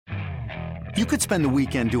You could spend the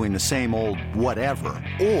weekend doing the same old whatever,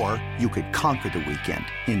 or you could conquer the weekend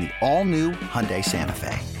in the all-new Hyundai Santa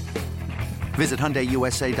Fe. Visit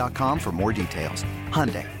HyundaiUSA.com for more details.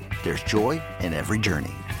 Hyundai, there's joy in every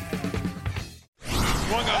journey.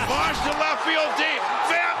 Swung a launch to left field deep.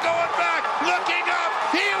 Pham going back, looking up.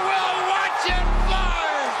 He will watch it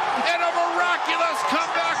fly. And a miraculous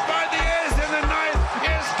comeback by the A's in the ninth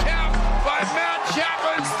is capped by Matt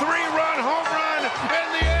Chapman's 3-run home run.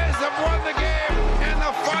 And the A's have won the game. And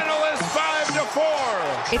the final is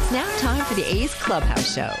 5-4. It's now time for the A's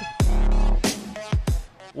Clubhouse Show.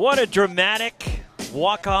 What a dramatic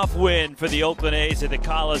walk-off win for the Oakland A's at the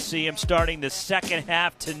Coliseum starting the second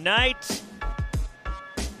half tonight.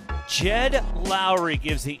 Jed Lowrie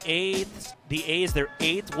gives the A's their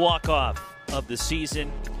 8th walk-off of the season.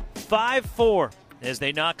 5-4 as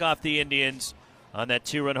they knock off the Indians on that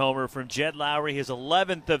 2-run homer from Jed Lowrie, his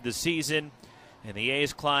 11th of the season. And the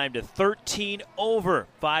A's climb to 13 over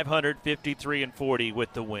 553-40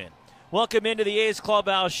 with the win. Welcome into the A's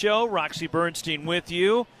Clubhouse Show. Roxy Bernstein with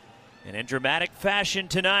you. And in dramatic fashion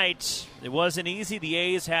tonight, it wasn't easy. The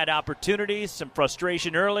A's had opportunities, some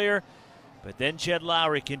frustration earlier. But then Jed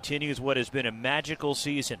Lowrie continues what has been a magical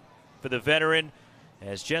season for the veteran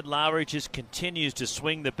as Jed Lowrie just continues to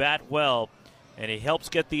swing the bat well. And he helps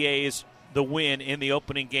get the A's the win in the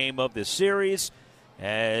opening game of this series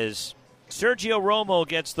as Sergio Romo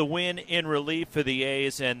gets the win in relief for the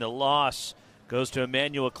A's, and the loss goes to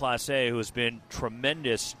Emmanuel Clase, who has been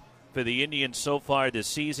tremendous for the Indians so far this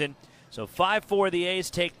season. So 5-4, the A's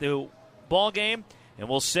take the ball game, and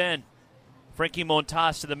we'll send Frankie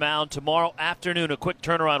Montas to the mound tomorrow afternoon. A quick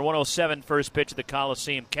turnaround, 107 first pitch at the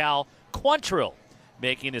Coliseum. Cal Quantrill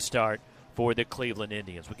making the start for the Cleveland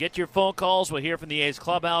Indians. We'll get your phone calls. We'll hear from the A's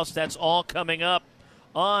Clubhouse. That's all coming up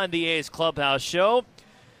on the A's Clubhouse Show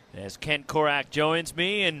as Ken Korak joins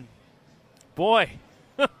me. And, boy,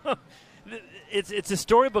 it's a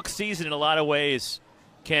storybook season in a lot of ways,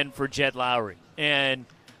 Ken, for Jed Lowrie. And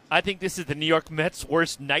I think this is the New York Mets'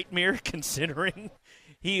 worst nightmare, considering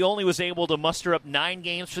he only was able to muster up 9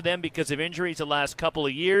 games for them because of injuries the last couple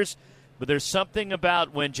of years. But there's something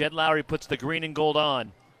about when Jed Lowrie puts the green and gold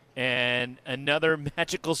on, and another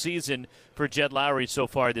magical season for Jed Lowrie so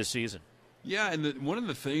far this season. Yeah, and one of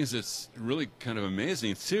the things that's really kind of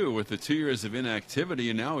amazing, too, with the 2 years of inactivity,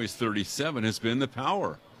 and now he's 37, has been the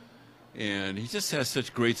power. And he just has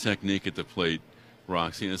such great technique at the plate,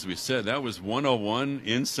 Roxy. And as we said, that was 101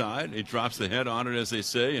 inside. He drops the head on it, as they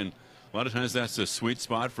say, and a lot of times that's a sweet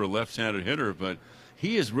spot for a left-handed hitter. But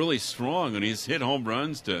he is really strong, and he's hit home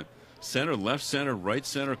runs to center, left center, right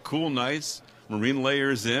center, cool nights, marine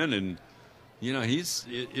layers in, and you know,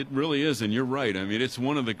 it really is, and you're right. I mean, it's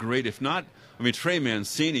one of the great, if not, I mean, Trey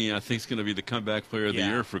Mancini, I think, is going to be the comeback player of the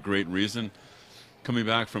year for great reason, coming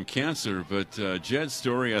back from cancer. But Jed's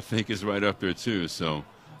story, I think, is right up there, too. So,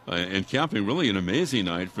 and capping really an amazing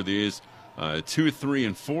night for these 2, 3,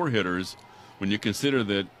 and 4 hitters when you consider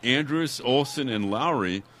that Andrus, Olsen, and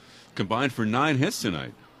Lowrie combined for 9 hits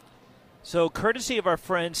tonight. So, courtesy of our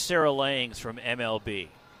friend Sarah Langs from MLB,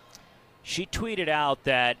 she tweeted out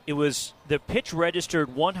that the pitch registered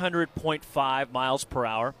 100.5 miles per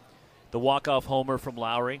hour, the walk-off homer from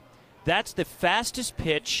Lowrie. That's the fastest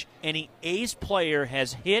pitch any A's player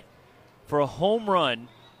has hit for a home run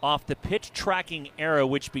off the pitch tracking era,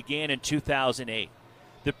 which began in 2008.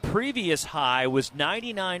 The previous high was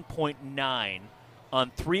 99.9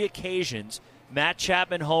 on 3 occasions. Matt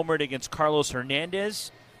Chapman homered against Carlos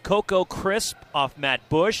Hernandez, Coco Crisp off Matt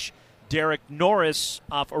Bush, Derek Norris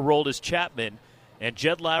off Aroldis Chapman, and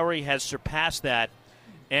Jed Lowrie has surpassed that.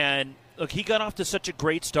 And look, he got off to such a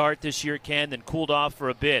great start this year, Ken, then cooled off for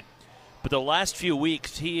a bit. But the last few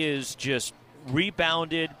weeks, he is just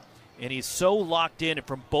rebounded, and he's so locked in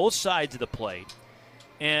from both sides of the plate.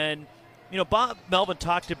 And, you know, Bob Melvin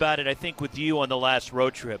talked about it, I think, with you on the last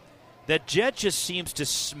road trip, that Jed just seems to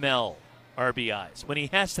smell RBIs. When he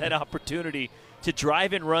has that opportunity to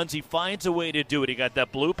drive in runs, he finds a way to do it. He got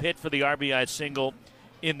that bloop hit for the RBI single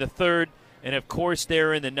in the 3rd, and, of course,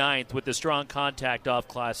 there in the 9th with the strong contact off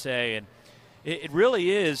Clase. And it really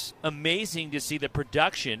is amazing to see the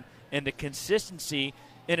production and the consistency,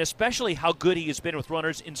 and especially how good he has been with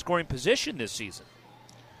runners in scoring position this season.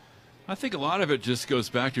 I think a lot of it just goes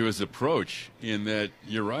back to his approach in that,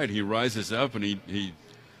 you're right, he rises up and he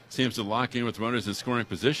seems to lock in with runners in scoring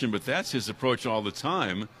position, but that's his approach all the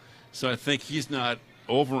time. So I think he's not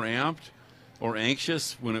overamped or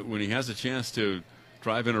anxious when he has a chance to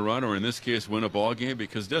drive in a run, or in this case win a ball game,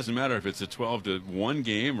 because it doesn't matter if it's a 12-1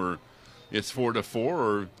 game or it's 4-4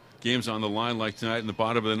 or games on the line like tonight in the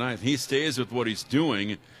bottom of the 9th. He stays with what he's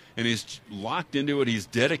doing, and he's locked into it. He's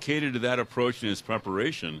dedicated to that approach in his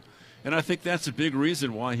preparation. And I think that's a big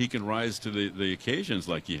reason why he can rise to the occasions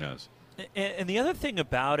like he has. And the other thing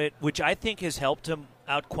about it, which I think has helped him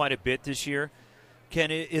out quite a bit this year,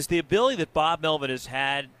 Ken, is the ability that Bob Melvin has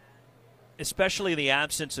had, especially in the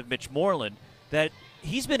absence of Mitch Moreland, that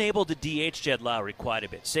he's been able to DH Jed Lowrie quite a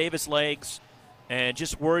bit, save his legs, and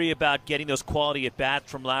just worry about getting those quality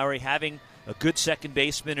at-bats from Lowrie, having a good second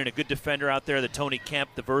baseman and a good defender out there, the Tony Kemp,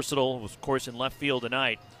 the versatile, was, of course, in left field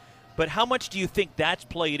tonight. But how much do you think that's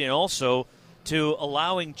played in also to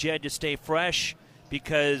allowing Jed to stay fresh?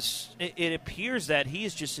 Because it appears that he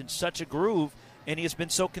is just in such a groove, and he has been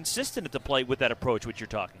so consistent at the plate with that approach, which you're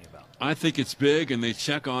talking about. I think it's big, and they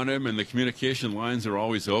check on him, and the communication lines are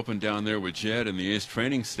always open down there with Jed and the A's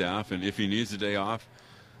training staff, and if he needs a day off,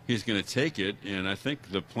 he's going to take it. And I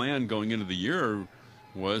think the plan going into the year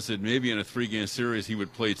was that maybe in a 3-game series he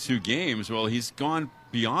would play 2 games. Well, he's gone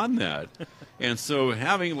beyond that. And so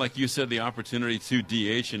having, like you said, the opportunity to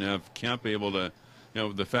DH and have Kemp able to,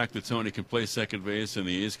 the fact that Tony can play second base and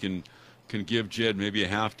the A's can give Jed maybe a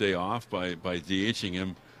half day off by DHing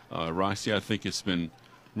him, Roxy, I think it's been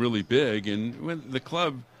really big. And when the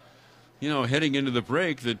club, heading into the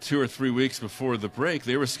break, the 2 or 3 weeks before the break,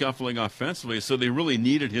 they were scuffling offensively, so they really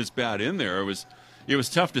needed his bat in there. It was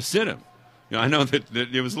tough to sit him. I know that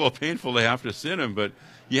it was a little painful to have to sit him, but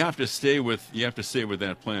you have to stay with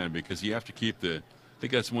that plan, because you have to keep I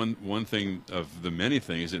think that's one thing of the many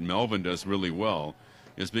things that Melvin does really well,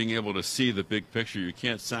 is being able to see the big picture. You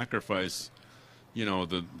can't sacrifice,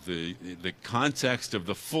 the context of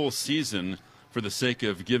the full season for the sake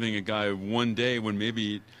of giving a guy one day when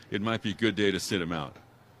maybe it might be a good day to sit him out.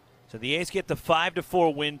 So the A's get the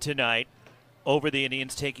 5-4 win tonight over the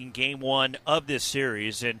Indians, taking Game 1 of this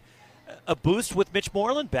series, and a boost with Mitch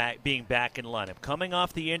Moreland being back in the lineup, coming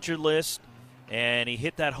off the injured list. And he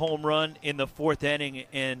hit that home run in the 4th inning.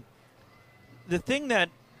 And the thing that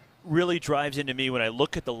really drives into me when I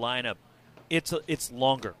look at the lineup, it's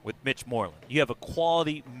longer with Mitch Moreland. You have a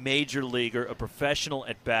quality major leaguer, a professional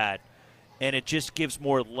at bat, and it just gives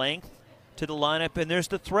more length to the lineup. And there's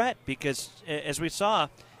the threat, because as we saw,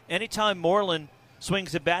 anytime Moreland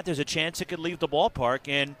swings the bat, there's a chance it could leave the ballpark.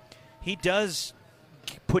 And he does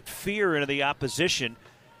put fear into the opposition.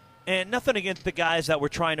 And nothing against the guys that were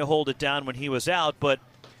trying to hold it down when he was out, but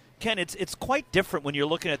Ken, it's quite different when you're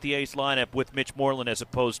looking at the A's lineup with Mitch Moreland as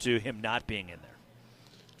opposed to him not being in there.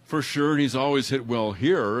 For sure, he's always hit well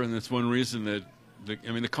here, and that's one reason that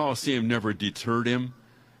the Coliseum never deterred him,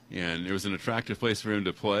 and it was an attractive place for him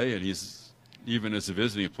to play. And he's, even as a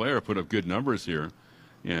visiting player, put up good numbers here.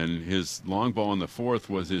 And his long ball in the 4th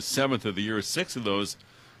was his 7th of the year. 6 of those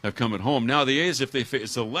have come at home. Now the A's, if they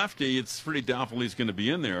face a lefty, it's pretty doubtful he's going to be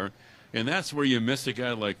in there, and that's where you miss a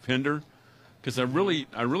guy like Pinder, because I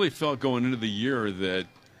really felt going into the year that,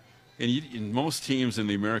 and most teams in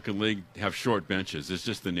the American League have short benches. It's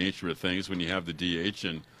just the nature of things when you have the DH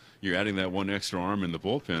and you're adding that one extra arm in the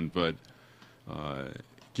bullpen. But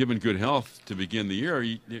given good health to begin the year,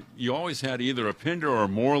 you always had either a Pinder or a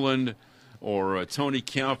Moreland or a Tony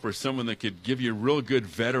Kemp or someone that could give you a real good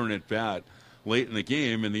veteran at bat late in the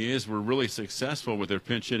game, and the A's were really successful with their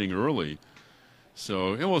pinch hitting early.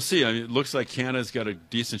 So, and we'll see. It looks like Canada's got a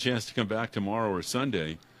decent chance to come back tomorrow or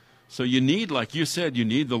Sunday. So you need, like you said, you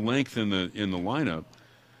need the length in the lineup.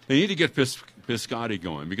 They need to get Piscotty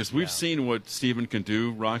going, because we've seen what Steven can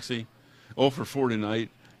do, Roxy. 0 for 4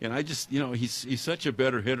 tonight. And I just, he's such a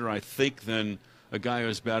better hitter, I think, than a guy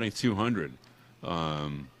who's batting 200.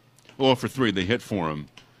 0 for 3, they hit for him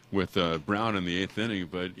with Brown in the 8th inning.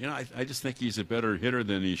 But, I just think he's a better hitter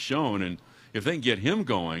than he's shown. And if they can get him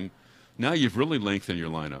going, now you've really lengthened your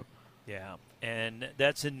lineup. Yeah, and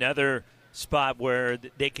that's another spot where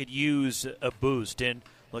they could use a boost. And,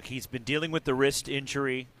 look, he's been dealing with the wrist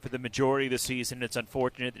injury for the majority of the season. It's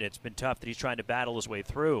unfortunate that it's been tough that he's trying to battle his way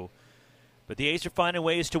through. But the A's are finding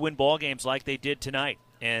ways to win ball games like they did tonight.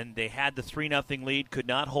 And they had the 3-0 lead, could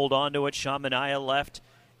not hold on to it. Sean Manaea left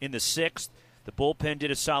in the 6th. The bullpen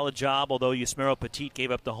did a solid job, although Yusmeiro Petit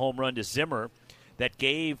gave up the home run to Zimmer that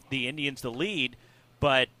gave the Indians the lead.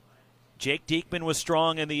 But Jake Diekman was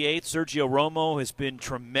strong in the 8th. Sergio Romo has been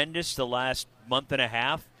tremendous the last month and a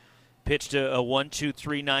half. Pitched a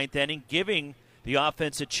 1-2-3 9th inning, giving the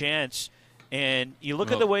offense a chance. And you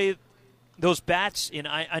look at the way those bats, and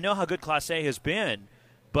I know how good Clase has been,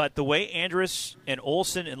 but the way Andrus and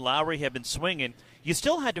Olsen and Lowrie have been swinging, you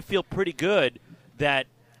still had to feel pretty good that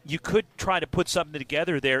you could try to put something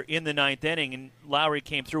together there in the 9th inning, and Lowrie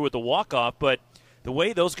came through with the walk-off. But the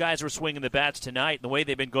way those guys were swinging the bats tonight and the way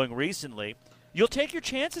they've been going recently, you'll take your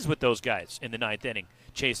chances with those guys in the 9th inning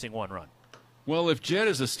chasing one run. Well, if Jed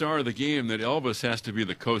is a star of the game, then Elvis has to be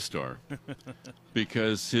the co-star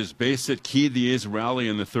because his base hit keyed the A's rally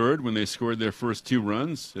in the third when they scored their first 2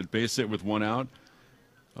 runs. At base hit with 1 out,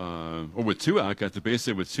 or with 2 out, got the base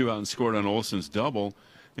hit with 2 out and scored on Olson's double.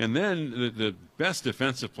 And then the best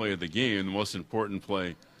defensive play of the game, the most important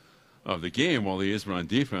play of the game while the A's were on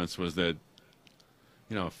defense was that,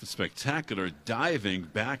 spectacular diving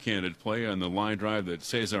backhanded play on the line drive that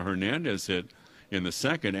Cesar Hernandez hit in the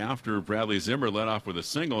second after Bradley Zimmer led off with a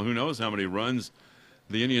single. Who knows how many runs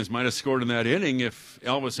the Indians might have scored in that inning if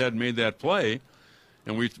Elvis had made that play.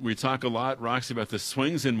 And we talk a lot, Roxy, about the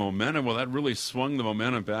swings in momentum. Well, that really swung the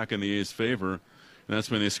momentum back in the A's favor. And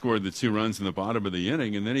that's when they scored the 2 runs in the bottom of the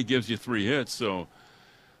inning. And then he gives you 3 hits. So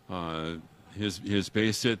his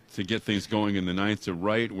base hit to get things going in the ninth to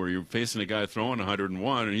right, where you're facing a guy throwing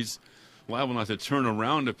 101, and he's liable not to turn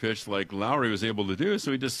around a pitch like Lowry was able to do,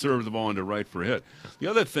 so he just served the ball into right for a hit. The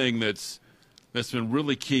other thing that's been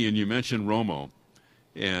really key, and you mentioned Romo,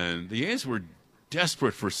 and the A's were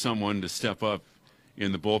desperate for someone to step up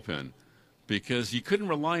in the bullpen because you couldn't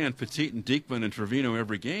rely on Petit and Diekman and Trevino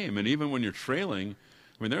every game, and even when you're trailing,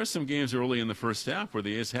 I mean, there were some games early in the first half where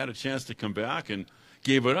the A's had a chance to come back and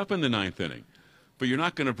gave it up in the 9th inning. But you're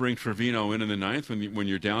not going to bring Trevino in the 9th when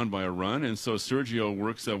you're down by a run. And so Sergio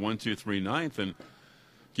works a 1-2-3 9th and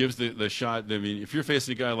gives the shot. I mean, if you're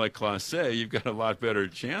facing a guy like Clase, you've got a lot better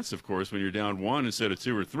chance, of course, when you're down 1 instead of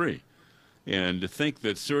 2 or 3. And to think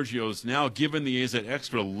that Sergio's now given the A's that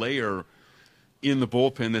extra layer in the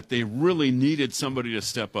bullpen that they really needed somebody to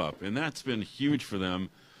step up. And that's been huge for them.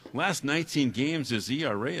 Last 19 games, his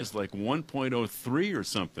ERA is like 1.03 or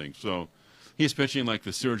something. So he's pitching like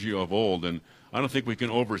the Sergio of old. And I don't think we can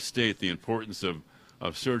overstate the importance of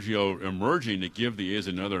Sergio emerging to give the A's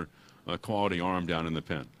another quality arm down in the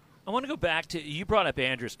pen. I want to go back to, you brought up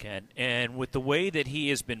Andrus, Ken, and with the way that he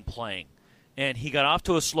has been playing, and he got off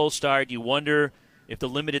to a slow start, you wonder if the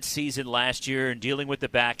limited season last year and dealing with the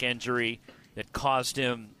back injury that caused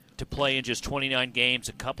him to play in just 29 games,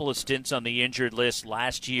 a couple of stints on the injured list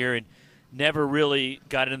last year, and never really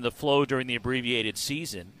got into the flow during the abbreviated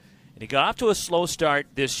season. And he got off to a slow start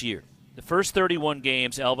this year. The first 31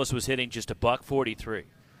 games, Elvis was hitting just $143.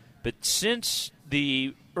 But since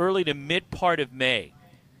the early to mid part of May,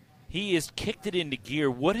 he has kicked it into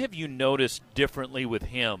gear. What have you noticed differently with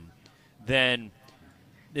him than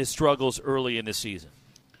his struggles early in the season?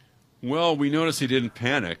 Well, we noticed he didn't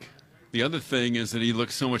panic. The other thing is that he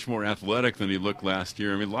looks so much more athletic than he looked last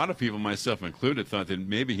year. I mean, a lot of people, myself included, thought that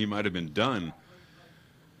maybe he might have been done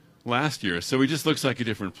last year. So he just looks like a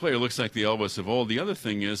different player, looks like the Elvis of old. The other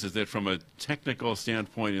thing is that from a technical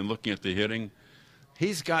standpoint and looking at the hitting,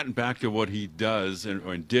 he's gotten back to what he does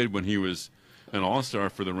and did when he was an all-star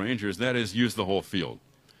for the Rangers. That is, use the whole field.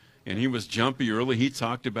 And he was jumpy early. He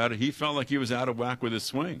talked about it. He felt like he was out of whack with his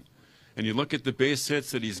swing. And you look at the base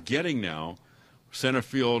hits that he's getting now, center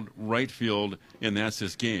field, right field, and that's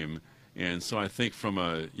his game. And so I think from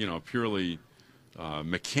a purely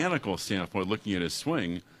mechanical standpoint, looking at his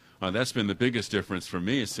swing, that's been the biggest difference for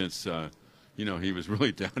me since he was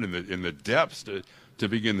really down in the depths to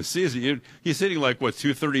begin the season. He's hitting like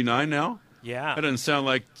 239 now. Yeah, that doesn't sound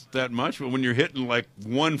like that much, but when you're hitting like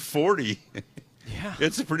 140, yeah,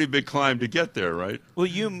 it's a pretty big climb to get there, right? Well,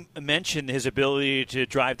 you mentioned his ability to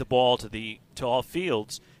drive the ball to all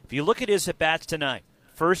fields. If you look at his at bats tonight,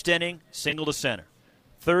 first inning, single to center.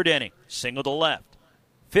 Third inning, single to left.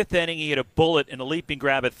 Fifth inning, he hit a bullet in a leaping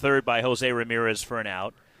grab at third by Jose Ramirez for an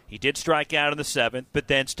out. He did strike out in the seventh, but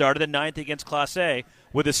then started the ninth against Clase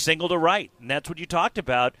with a single to right. And that's what you talked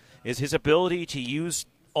about, is his ability to use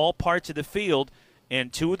all parts of the field.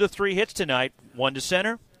 And 2 of the 3 hits tonight, 1 to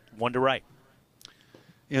center, 1 to right.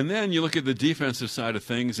 And then you look at the defensive side of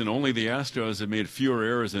things, and only the Astros have made fewer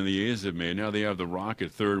errors than the A's have made. Now they have the Rock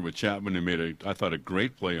at third with Chapman, who made I thought, a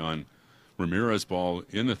great play on Ramirez ball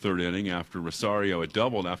in the third inning after Rosario had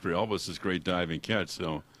doubled after Elvis's great diving catch.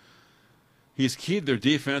 So he's keyed their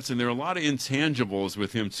defense, and there are a lot of intangibles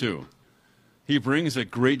with him, too. He brings a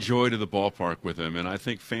great joy to the ballpark with him, and I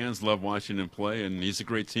think fans love watching him play, and he's a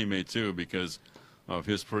great teammate, too, because of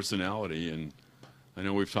his personality. And I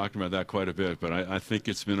know we've talked about that quite a bit, but I think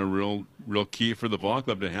it's been a real key for the ball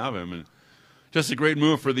club to have him. And just a great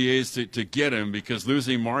move for the A's to get him, because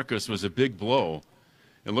losing Marcus was a big blow.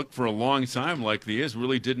 It looked for a long time like the A's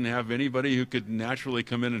really didn't have anybody who could naturally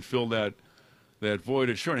come in and fill that void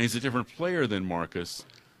at short. And he's a different player than Marcus,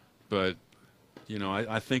 but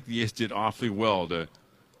I think the A's did awfully well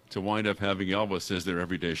to wind up having Elvis as their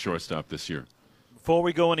everyday shortstop this year. Before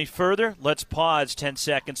we go any further, let's pause 10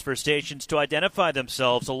 seconds for stations to identify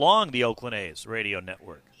themselves along the Oakland A's radio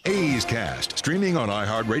network. A's Cast, streaming on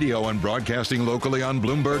iHeartRadio and broadcasting locally on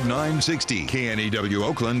Bloomberg 960, KNEW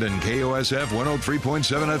Oakland, and KOSF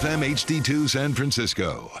 103.7 FM HD2 San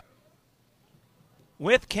Francisco.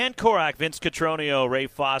 With Ken Korak, Vince Cotroneo, Ray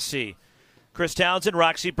Fosse, Chris Townsend,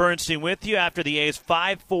 Roxy Bernstein with you after the A's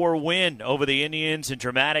 5-4 win over the Indians in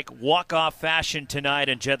dramatic walk-off fashion tonight,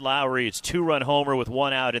 and Jed Lowry's two-run homer with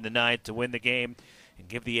one out in the ninth to win the game and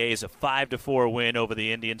give the A's a 5-4 win over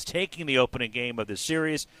the Indians, taking the opening game of the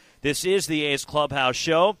series. This is the A's Clubhouse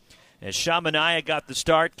Show. As Sean Manaea got the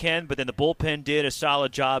start, Ken, but then the bullpen did a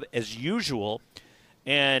solid job as usual.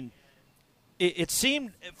 And it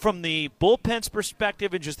seemed from the bullpen's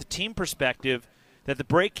perspective and just the team perspective that the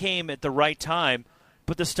break came at the right time.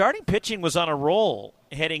 But the starting pitching was on a roll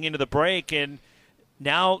heading into the break, and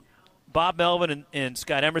now Bob Melvin and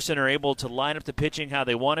Scott Emerson are able to line up the pitching how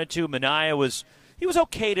they wanted to. Manaea was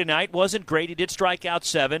okay tonight, wasn't great. He did strike out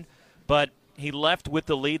 7, but he left with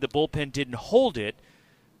the lead. The bullpen didn't hold it.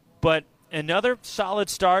 But another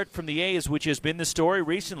solid start from the A's, which has been the story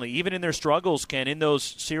recently, even in their struggles, Ken, in those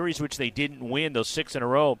series which they didn't win, those 6 in a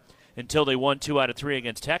row, until they won 2 out of 3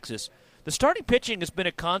 against Texas. The starting pitching has been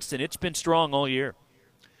a constant. It's been strong all year.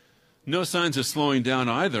 No signs of slowing down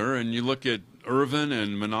either, and you look at Irvin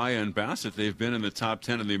and Manaea and Bassett, they've been in the top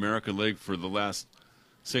 10 of the American League for the last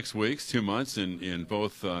 6 weeks, 2 months in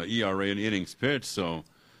both ERA and innings pitched, so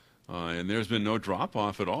and there's been no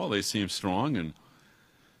drop-off at all. They seem strong, and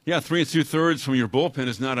yeah, 3 2/3 from your bullpen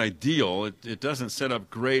is not ideal. It doesn't set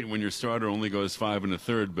up great when your starter only goes 5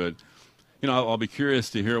 1/3. But you know, I'll be curious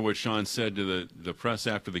to hear what Sean said to the press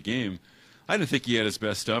after the game. I didn't think he had his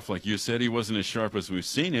best stuff, like you said. He wasn't as sharp as we've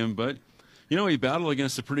seen him, but you know, he battled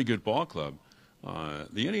against a pretty good ball club.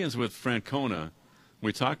 The Indians with Francona,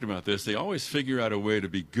 we talked about this. They always figure out a way to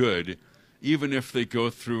be good, even if they go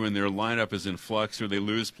through and their lineup is in flux or they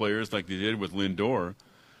lose players like they did with Lindor.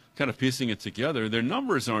 Kind of piecing it together. Their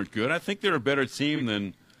numbers aren't good. I think they're a better team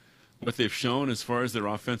than what they've shown as far as their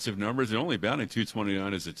offensive numbers. They're only batting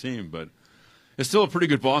 .229 as a team, but it's still a pretty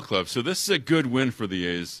good ball club. So this is a good win for the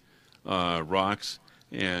A's, Rocks.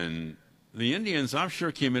 And the Indians, I'm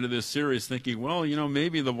sure, came into this series thinking, well, you know,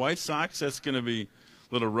 maybe the White Sox, that's going to be a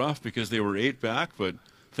little rough because they were 8 back, but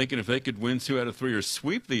thinking if they could win 2 out of 3 or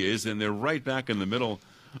sweep the A's, then they're right back in the middle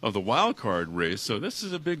of the wild card race. So this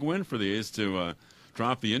is a big win for the A's to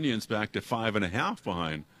drop the Indians back to 5.5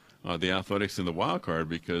 behind the Athletics in the wild card,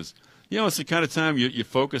 because, you know, it's the kind of time you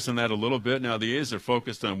focus on that a little bit. Now the A's are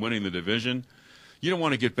focused on winning the division. You don't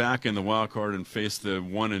want to get back in the wild card and face the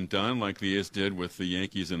one and done like the A's did with the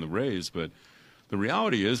Yankees and the Rays. But the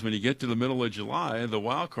reality is when you get to the middle of July, the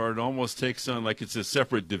wild card almost takes on like it's a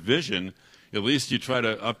separate division. At least you try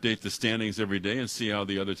to update the standings every day and see how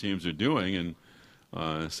the other teams are doing. And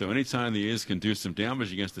so anytime the A's can do some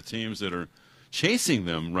damage against the teams that are chasing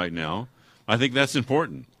them right now, I think that's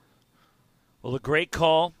important. Well, a great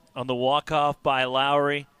call on the walk-off by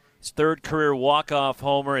Lowry. His 3rd career walk-off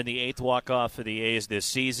homer and the 8th walk-off for the A's this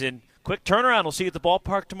season. Quick turnaround. We'll see you at the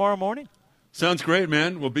ballpark tomorrow morning. Sounds great,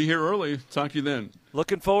 man. We'll be here early. Talk to you then.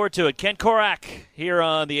 Looking forward to it. Ken Korak here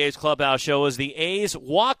on the A's Clubhouse Show as the A's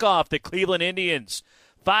walk off the Cleveland Indians.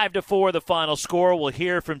 5-4 the final score. We'll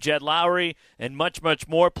hear from Jed Lowry and much, much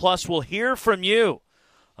more. Plus, we'll hear from you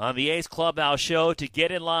on the A's Clubhouse Show. To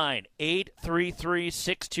get in line,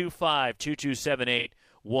 833-625-2278.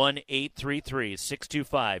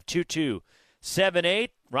 1-833-625-2278.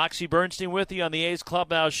 Roxy Bernstein with you on the A's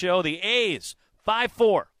Clubhouse Show. The A's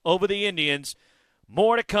 5-4 over the Indians.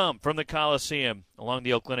 More to come from the Coliseum along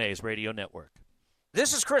the Oakland A's radio network.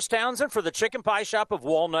 This is Chris Townsend for the Chicken Pie Shop of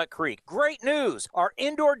Walnut Creek. Great news! Our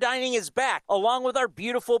indoor dining is back, along with our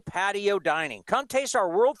beautiful patio dining. Come taste our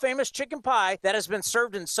world-famous chicken pie that has been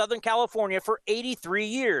served in Southern California for 83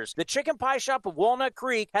 years. The Chicken Pie Shop of Walnut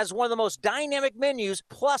Creek has one of the most dynamic menus,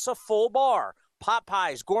 plus a full bar. Pot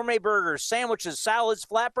pies, gourmet burgers, sandwiches, salads,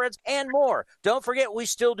 flatbreads, and more. Don't forget, we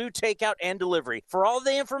still do takeout and delivery. For all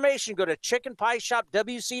the information, go to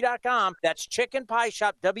chickenpieshopwc.com. That's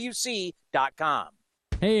chickenpieshopwc.com.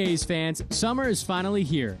 Hey A's fans, summer is finally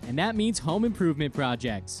here, and that means home improvement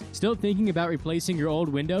projects. Still thinking about replacing your old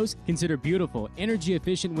windows? Consider beautiful,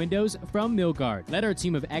 energy-efficient windows from Milgard. Let our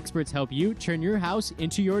team of experts help you turn your house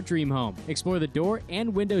into your dream home. Explore the door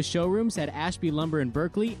and window showrooms at Ashby Lumber in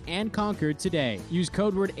Berkeley and Concord today. Use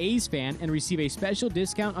code word A'sFan and receive a special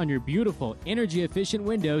discount on your beautiful, energy-efficient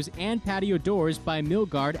windows and patio doors by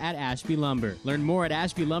Milgard at Ashby Lumber. Learn more at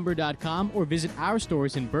ashbylumber.com or visit our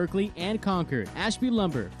stores in Berkeley and Concord. Ashby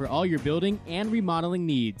Lumber, for all your building and remodeling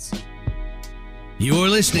needs. You're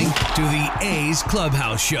listening to the A's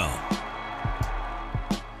Clubhouse Show.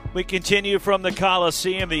 We continue from the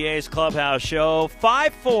Coliseum, the A's Clubhouse Show.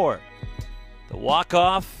 5-4. The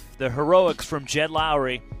walk-off, the heroics from Jed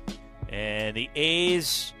Lowrie. And the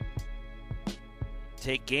A's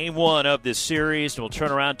take game one of this series. We'll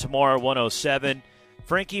turn around tomorrow, 107.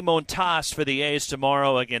 Frankie Montas for the A's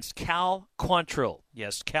tomorrow against Cal Quantrill.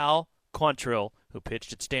 Yes, Cal Quantrill, who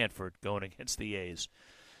pitched at Stanford, going against the A's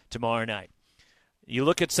tomorrow night. You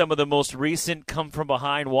look at some of the most recent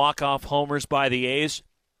come-from-behind walk-off homers by the A's.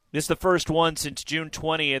 This is the first one since June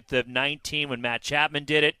 20th of 19 when Matt Chapman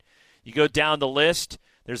did it. You go down the list.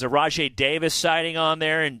 There's a Rajay Davis sighting on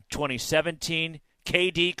there in 2017.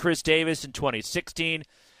 KD, Chris Davis in 2016.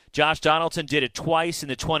 Josh Donaldson did it twice in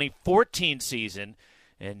the 2014 season.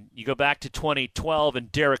 And you go back to 2012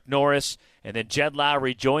 and Derek Norris. And then Jed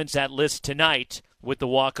Lowrie joins that list tonight with the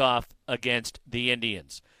walk-off against the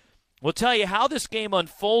Indians. We'll tell you how this game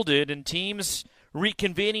unfolded and teams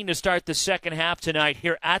reconvening to start the second half tonight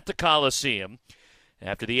here at the Coliseum.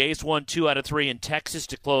 After the A's won 2 out of 3 in Texas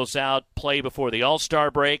to close out play before the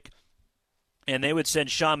All-Star break. And they would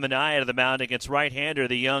send Sean Manaea to the mound against right-hander,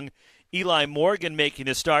 the young Eli Morgan, making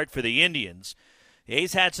the start for the Indians. The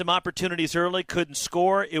A's had some opportunities early, couldn't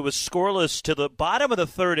score. It was scoreless to the bottom of the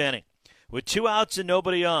third inning. With 2 outs and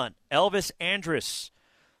nobody on, Elvis Andrus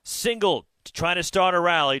singled to try to start a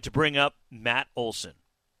rally to bring up Matt Olson.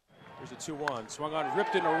 Here's a 2-1. Swung on,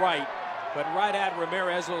 ripped into right. But right at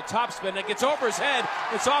Ramirez, a little topspin. It gets over his head.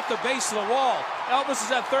 It's off the base of the wall. Elvis is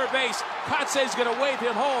at third base. Kotsay's going to wave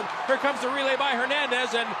him home. Here comes the relay by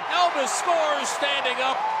Hernandez, and Elvis scores standing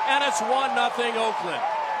up, and it's 1-0 Oakland.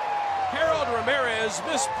 Harold Ramirez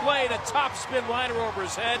misplayed a topspin liner over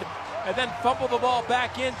his head and then fumbled the ball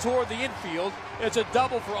back in toward the infield. It's a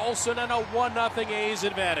double for Olson and a 1-0 A's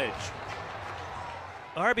advantage.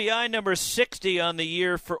 RBI number 60 on the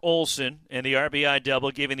year for Olson, and the RBI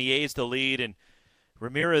double giving the A's the lead, and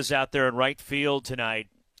Ramirez out there in right field tonight.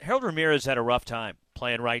 Harold Ramirez had a rough time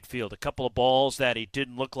playing right field. A couple of balls that he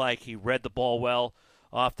didn't look like he read the ball well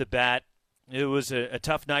off the bat. It was a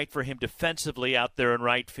tough night for him defensively out there in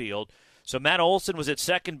right field. So Matt Olson was at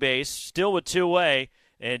second base, still with 2 away,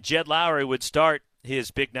 and Jed Lowrie would start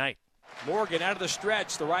his big night. Morgan out of the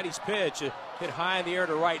stretch, the righty's pitch, hit high in the air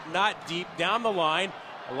to right, not deep, down the line.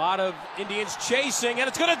 A lot of Indians chasing, and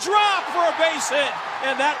it's going to drop for a base hit,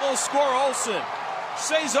 and that will score Olson.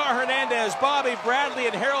 Cesar Hernandez, Bobby Bradley,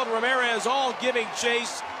 and Harold Ramirez all giving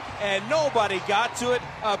chase, and nobody got to it.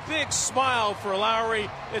 A big smile for Lowrie.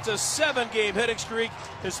 It's a 7-game hitting streak,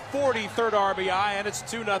 his 43rd RBI, and it's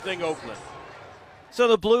 2-0 Oakland. So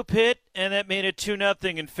the blue pit, and that made it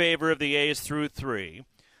 2-0 in favor of the A's through 3.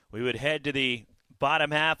 We would head to the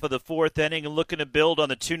bottom half of the fourth inning and looking to build on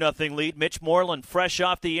the 2-0 lead. Mitch Moreland fresh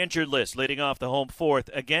off the injured list, leading off the home fourth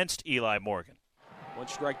against Eli Morgan.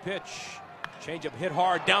 1-strike pitch. Changeup hit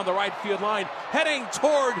hard down the right field line, heading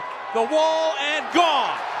toward the wall and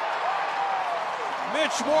gone.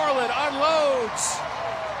 Mitch Moreland unloads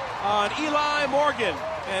on Eli Morgan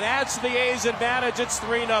and adds to the A's advantage. It's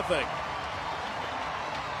 3-0.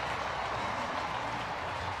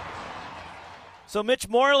 So Mitch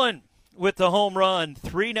Moreland with the home run,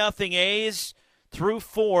 3-0 A's through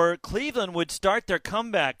 4. Cleveland would start their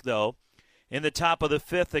comeback, though, in the top of the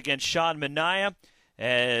fifth against Sean Manaea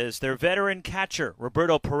as their veteran catcher,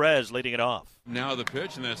 Roberto Perez, leading it off. Now the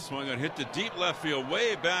pitch, and that swung and hit to deep left field,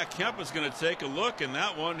 way back. Kemp is going to take a look, and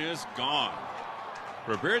that one is gone.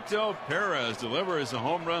 Roberto Perez delivers a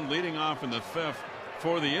home run leading off in the fifth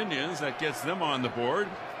for the Indians. That gets them on the board,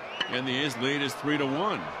 and the A's lead is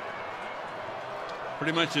 3-1.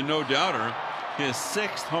 Pretty much a no-doubter, his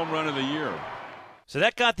 6th home run of the year. So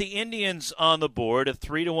that got the Indians on the board, a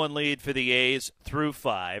 3-1 lead for the A's through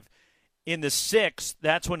 5. In the 6th,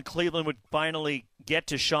 that's when Cleveland would finally get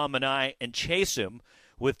to Sean Manaea and chase him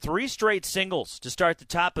with 3 straight singles to start the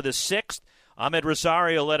top of the 6th. Ahmed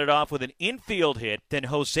Rosario led it off with an infield hit. Then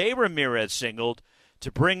Jose Ramirez singled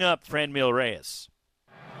to bring up Franmil Reyes.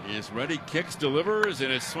 He is ready, kicks, delivers,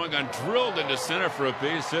 and it's swung on, drilled into center for a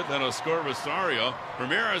base hit. That'll score Rosario.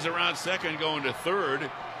 Ramirez around second, going to third.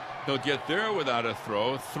 He'll get there without a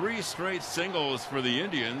throw. 3 straight singles for the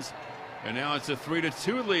Indians. And now it's a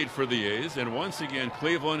 3-2 lead for the A's. And once again,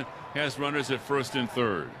 Cleveland has runners at first and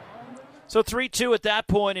third. So 3-2 at that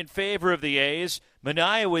point in favor of the A's.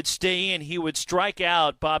 Manaea would stay in. He would strike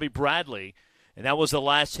out Bobby Bradley. And that was the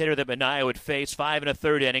last hitter that Manaea would face. 5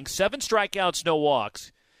 1/3 inning. 7 strikeouts, no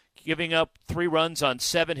walks. Giving up 3 runs on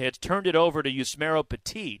 7 hits. Turned it over to Yusmeiro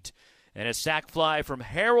Petit. And a sac fly from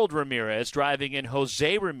Harold Ramirez, driving in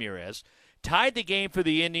Jose Ramirez. Tied the game for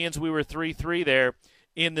the Indians. We were 3-3 there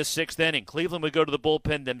in the 6th inning. Cleveland would go to the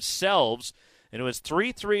bullpen themselves, and it was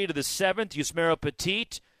 3-3 to the 7th. Yusmeiro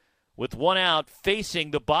Petit with one out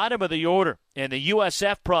facing the bottom of the order. And the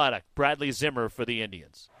USF product, Bradley Zimmer for the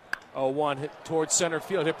Indians. 0-1 hit towards center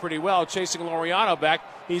field, hit pretty well, chasing Laureano back.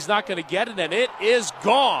 He's not going to get it, and it is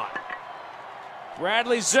gone.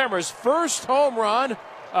 Bradley Zimmer's first home run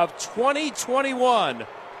of 2021.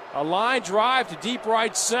 A line drive to deep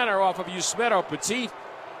right center off of Yusmeiro Petit,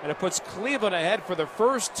 and it puts Cleveland ahead for the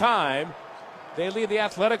first time. They lead the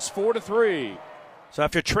Athletics 4-3. So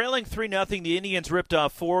after trailing 3-0, the Indians ripped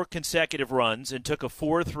off 4 consecutive runs and took a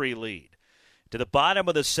 4-3 lead. To the bottom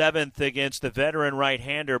of the 7th against the veteran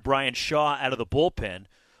right-hander Brian Shaw out of the bullpen.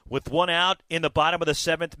 With one out in the bottom of the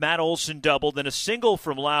 7th, Matt Olson doubled, then a single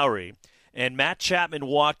from Lowry. And Matt Chapman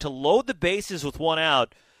walked to load the bases with one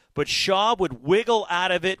out, but Shaw would wiggle out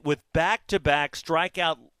of it with back-to-back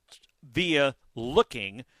strikeout via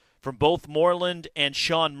looking from both Moreland and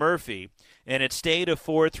Sean Murphy, and it stayed a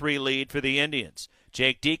 4-3 lead for the Indians.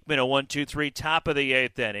 Jake Diekman, a 1-2-3 top of the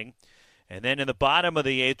 8th inning. And then in the bottom of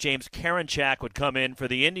the 8th, James Karinchak would come in for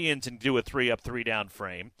the Indians and do a 3-up, 3-down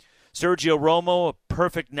frame. Sergio Romo, a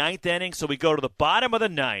perfect 9th inning, so we go to the bottom of the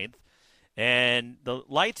 9th. And the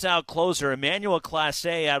lights-out closer, Emmanuel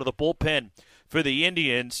Clase, out of the bullpen for the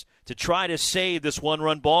Indians to try to save this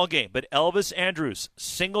one-run ball game. But Elvis Andrus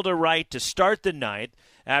singled to right to start the 9th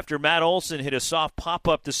after Matt Olson hit a soft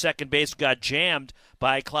pop-up to second base, got jammed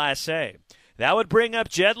by Clase. That would bring up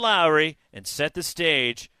Jed Lowry and set the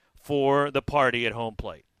stage for the party at home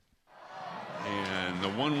plate. And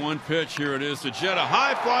the 1-1 pitch, here it is to Jed, a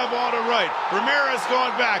high fly ball to right. Ramirez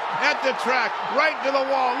going back at the track, right to the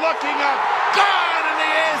wall, looking up, gone, and the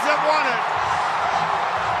A's have won it.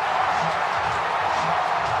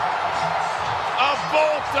 A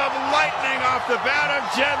bolt of lightning off the bat of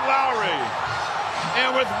Jed Lowry.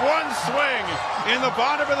 And with one swing in the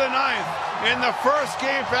bottom of the 9th, in the first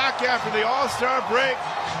game back after the All-Star break,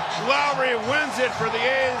 Lowry wins it for the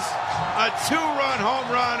A's. A 2-run home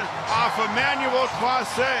run off Emmanuel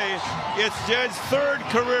Clase. It's Jed's 3rd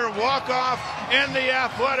career walk-off, and the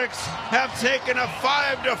Athletics have taken a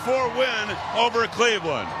 5-4 win over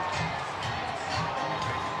Cleveland.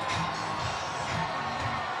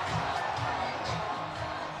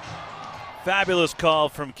 Fabulous call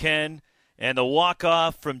from Ken. And the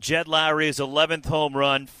walk-off from Jed Lowry's 11th home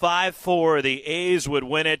run, 5-4. The A's would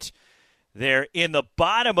win it. They're in the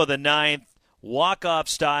bottom of the 9th, walk-off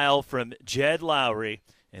style from Jed Lowry.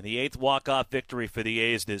 And the 8th walk-off victory for the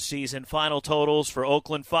A's this season. Final totals for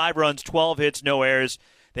Oakland, 5 runs, 12 hits, no errors.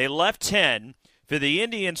 They left 10. For the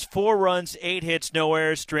Indians, 4 runs, 8 hits, no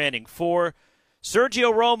errors, stranding 4.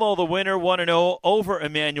 Sergio Romo, the winner, 1-0 over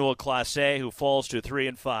Emmanuel Clase, who falls to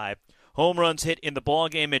 3-5. Home runs hit in the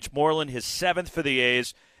ballgame, Mitch Moreland, his 7th for the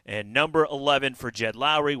A's, and number 11 for Jed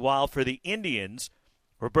Lowry, while for the Indians,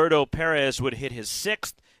 Roberto Perez would hit his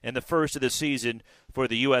 6th and the first of the season for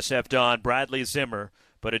the USF Don, Bradley Zimmer.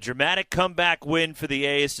 But a dramatic comeback win for the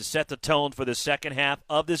A's to set the tone for the second half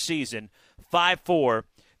of the season. 5-4,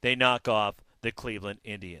 they knock off the Cleveland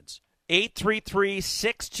Indians.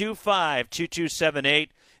 833-625-2278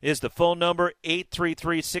 is the phone number,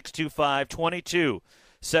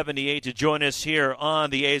 833-625-2278 to join us here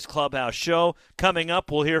on the A's Clubhouse Show. Coming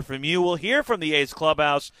up, we'll hear from you. We'll hear from the A's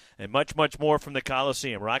Clubhouse and much, much more from the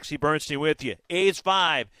Coliseum. Roxy Bernstein with you. A's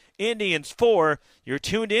 5, Indians 4. You're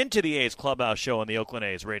tuned into the A's Clubhouse Show on the Oakland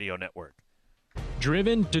A's Radio Network.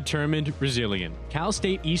 Driven, determined, resilient. Cal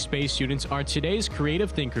State East Bay students are today's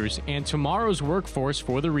creative thinkers and tomorrow's workforce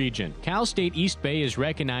for the region. Cal State East Bay is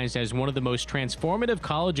recognized as one of the most transformative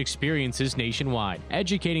college experiences nationwide,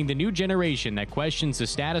 educating the new generation that questions the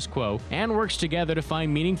status quo and works together to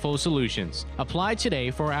find meaningful solutions. Apply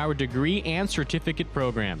today for our degree and certificate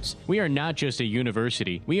programs. We are not just a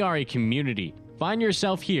university, we are a community. Find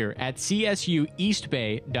yourself here at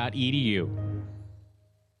csueastbay.edu.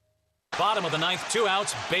 Bottom of the 9th, 2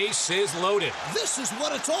 outs, base is loaded. This is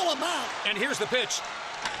what it's all about. And here's the pitch.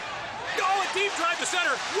 Oh, a deep drive to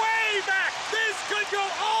center, way back. This could go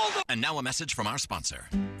all the... And now a message from our sponsor.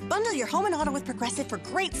 Bundle your home and auto with Progressive for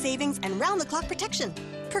great savings and round-the-clock protection.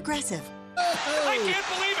 Progressive. I can't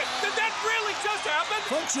believe it. Did that really just happen?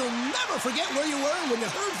 Folks, you'll never forget where you were when you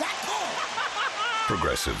heard that call.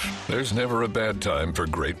 Progressive. There's never a bad time for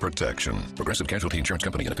great protection. Progressive Casualty Insurance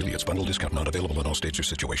Company and affiliates. Bundle discount not available in all states or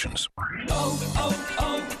situations.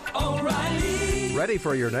 O'Reilly. Ready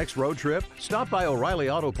for your next road trip? Stop by O'Reilly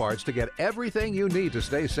Auto Parts to get everything you need to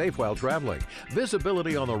stay safe while traveling.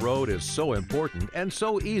 Visibility on the road is so important and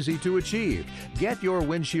so easy to achieve. Get your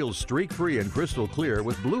windshield streak-free and crystal clear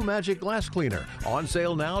with Blue Magic Glass Cleaner. On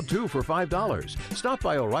sale now, 2 for $5. Stop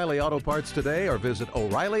by O'Reilly Auto Parts today or visit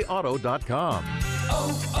O'ReillyAuto.com.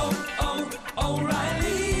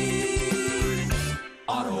 O'Reilly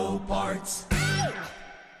Auto Parts.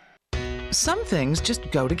 Some things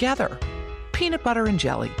just go together. Peanut butter and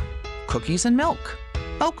jelly, cookies and milk,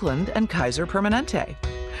 Oakland and Kaiser Permanente.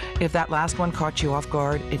 If that last one caught you off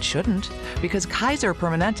guard, it shouldn't, because Kaiser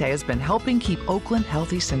Permanente has been helping keep Oakland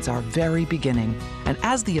healthy since our very beginning. And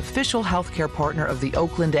as the official healthcare partner of the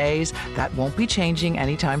Oakland A's, that won't be changing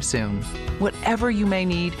anytime soon. Whatever you may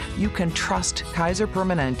need, you can trust Kaiser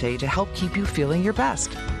Permanente to help keep you feeling your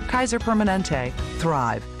best. Kaiser Permanente.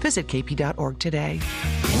 Thrive. Visit kp.org today.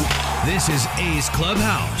 This is A's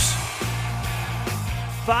Clubhouse.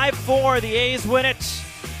 5-4, the A's win it.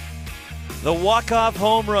 The walk-off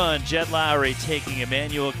home run, Jed Lowry taking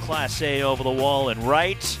Emmanuel Clase over the wall and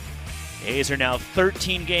right. A's are now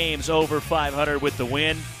 13 games over 500 with the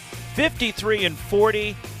win,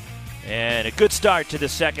 53-40, and a good start to the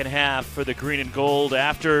second half for the green and gold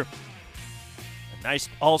after a nice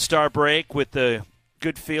all-star break with the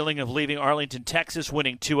good feeling of leaving Arlington, Texas,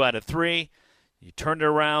 winning 2 out of 3. You turn it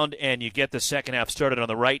around and you get the second half started on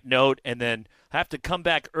the right note, and then have to come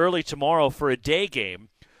back early tomorrow for a day game.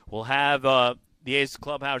 We'll have the A's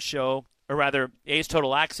Clubhouse show, or rather A's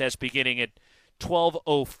Total Access, beginning at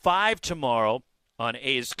 12:05 tomorrow on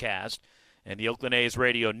A's Cast and the Oakland A's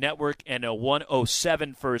Radio Network, and a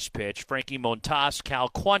 1:07 first pitch. Frankie Montas, Cal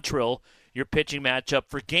Quantrill, your pitching matchup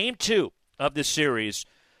for Game 2 of the series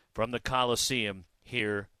from the Coliseum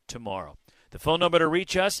here tomorrow. The phone number to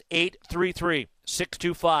reach us,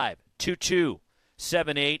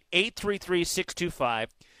 833-625-2278,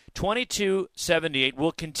 833-625-2278.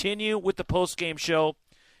 We'll continue with the post-game show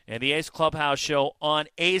and the A's Clubhouse show on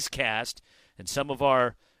A's Cast and some of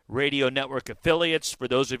our radio network affiliates. For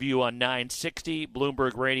those of you on 960,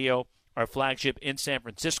 Bloomberg Radio, our flagship in San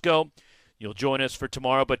Francisco, you'll join us for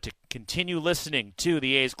tomorrow. But to continue listening to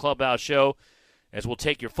the A's Clubhouse show, as we'll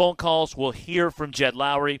take your phone calls, we'll hear from Jed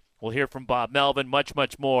Lowry, we'll hear from Bob Melvin, much,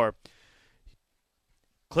 much more.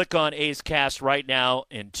 Click on A's Cast right now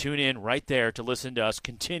and tune in right there to listen to us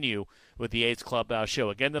continue with the A's Clubhouse show.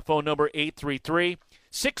 Again, the phone number,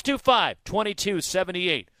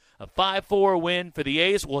 833-625-2278. A 5-4 win for the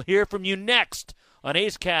A's. We'll hear from you next on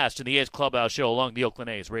A's Cast and the A's Clubhouse show along the Oakland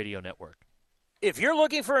A's Radio Network. If you're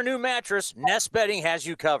looking for a new mattress, Nest Bedding has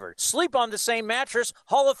you covered. Sleep on the same mattress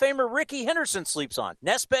Hall of Famer Ricky Henderson sleeps on.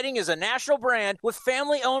 Nest Bedding is a national brand with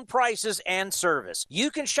family-owned prices and service. You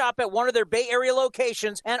can shop at one of their Bay Area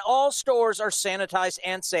locations, and all stores are sanitized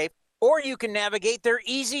and safe. Or you can navigate their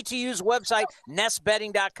easy-to-use website,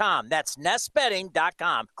 nestbedding.com. That's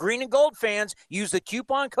nestbedding.com. Green and gold fans, use the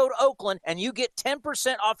coupon code Oakland, and you get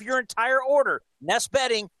 10% off your entire order. Nest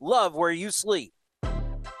Bedding, love where you sleep.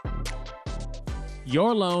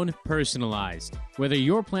 Your loan personalized. Whether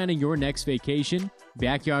you're planning your next vacation,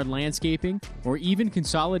 backyard landscaping, or even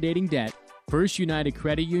consolidating debt, First United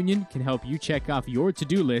Credit Union can help you check off your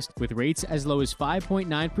to-do list with rates as low as 5.9%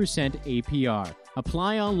 APR.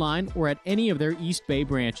 Apply online or at any of their East Bay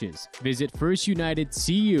branches. Visit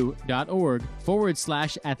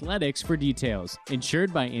firstunitedcu.org/athletics for details.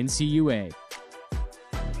 Insured by NCUA.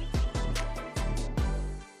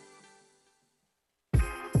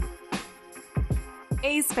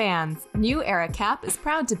 A's fans, New Era Cap is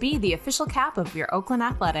proud to be the official cap of your Oakland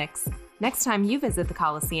Athletics. Next time you visit the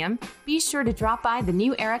Coliseum, be sure to drop by the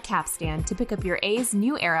New Era Cap stand to pick up your A's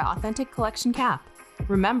New Era Authentic Collection cap.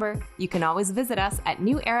 Remember, you can always visit us at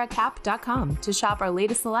neweracap.com to shop our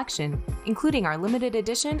latest selection, including our limited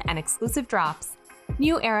edition and exclusive drops.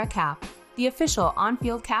 New Era Cap, the official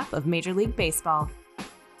on-field cap of Major League Baseball.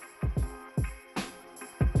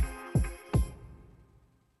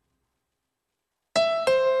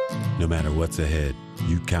 No matter what's ahead,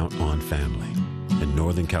 you count on family. And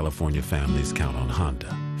Northern California families count on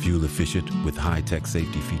Honda. Fuel efficient with high-tech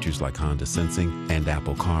safety features like Honda Sensing and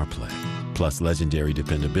Apple CarPlay. Plus legendary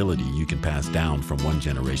dependability you can pass down from one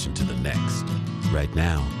generation to the next. Right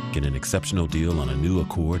now, get an exceptional deal on a new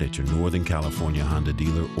Accord at your Northern California Honda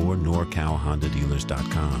dealer or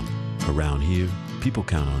NorCalHondaDealers.com. Around here, people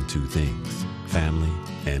count on two things, family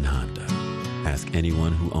and Honda. Ask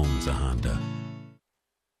anyone who owns a Honda.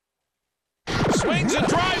 Swings and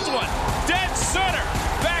drives one. Dead center.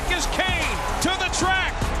 Back is Kane to the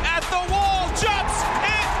track. At the wall. Jumps.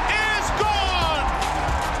 It is gone.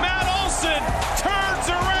 Matt Olson turns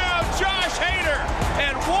around Josh Hader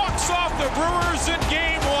and walks off the Brewers in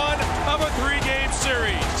Game 1 of a 3-game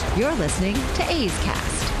series. You're listening to A's Cast.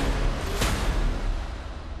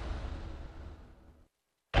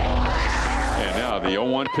 The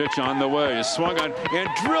 0-1 pitch on the way is swung on and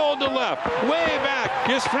drilled to left. Way back.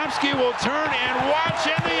 Yastrzemski will turn and watch,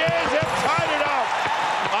 and the A's have tied it up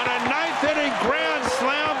on a ninth-inning grand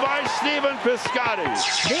slam by Stephen Piscotty.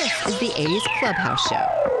 This is the A's Clubhouse Show.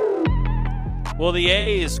 Well, the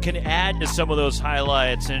A's can add to some of those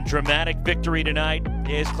highlights. And dramatic victory tonight.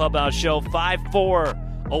 The A's Clubhouse Show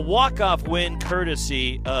 5-4. A walk-off win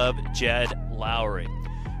courtesy of Jed Lowry.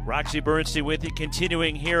 Roxy Bernstein with you,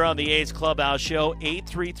 continuing here on the A's Clubhouse Show.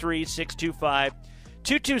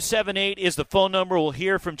 833-625-2278 is the phone number. We'll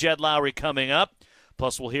hear from Jed Lowry coming up.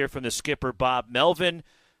 Plus, we'll hear from the skipper, Bob Melvin.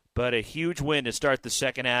 But a huge win to start the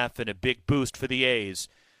second half and a big boost for the A's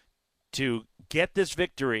to get this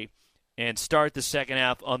victory and start the second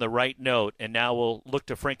half on the right note. And now we'll look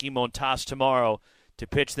to Frankie Montas tomorrow to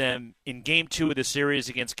pitch them in Game 2 of the series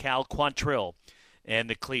against Cal Quantrill and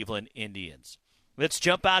the Cleveland Indians. Let's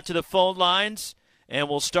jump out to the phone lines, and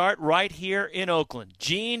we'll start right here in Oakland.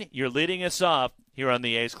 Gene, you're leading us off here on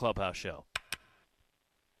the A's Clubhouse Show.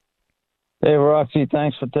 Hey, Roxy,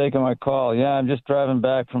 thanks for taking my call. Yeah, I'm just driving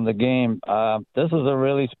back from the game. This is a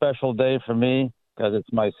really special day for me because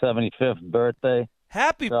it's my 75th birthday.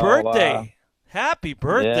 Happy birthday. Happy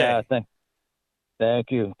birthday. Yeah, thank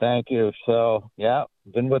you. So, yeah,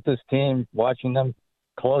 been with this team, watching them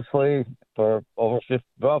closely for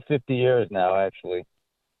about 50 years now, actually.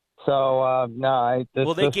 So,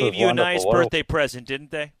 they gave you a nice birthday present, didn't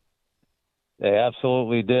they? They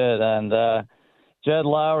absolutely did. And Jed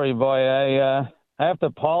Lowry, boy, I have to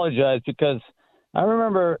apologize because I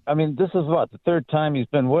remember, this is the third time he's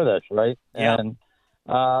been with us, right? Yeah. And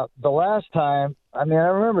the last time, I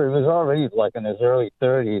remember he was already like in his early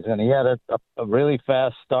 30s, and he had a really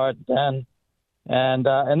fast start then. And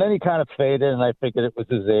then he kind of faded, and I figured it was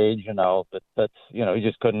his age, but that's, he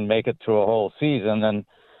just couldn't make it through a whole season. And,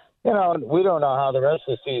 we don't know how the rest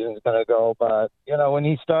of the season's going to go, but, when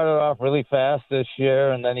he started off really fast this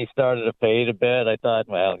year and then he started to fade a bit, I thought,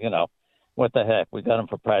 well, what the heck? We got him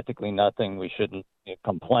for practically nothing. We shouldn't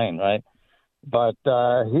complain, right? But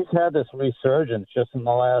he's had this resurgence just in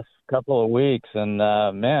the last couple of weeks. And,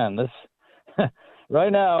 man, this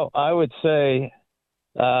right now, I would say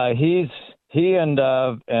he and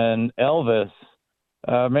Elvis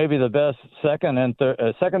maybe the best second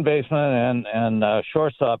baseman and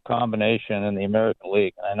shortstop combination in the American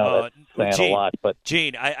League. I know that's saying a lot, but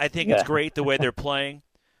Gene, I think it's great the way they're playing,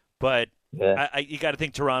 but you got to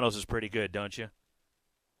think Toronto's is pretty good, don't you?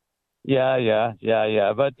 Yeah.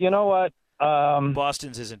 But you know what?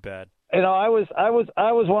 Boston's isn't bad. I was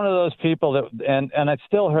one of those people that, and it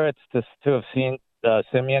still hurts to have seen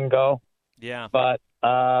Simeon go. Yeah. But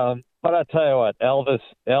I'll tell you what, Elvis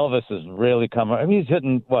is really coming. He's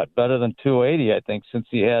hitting better than 280, I think, since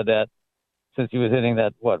he was hitting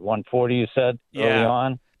that 140 you said early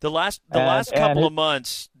on. The last couple of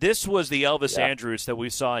months, this was the Elvis Andrus that we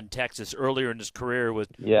saw in Texas earlier in his career when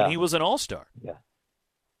he was an all-star.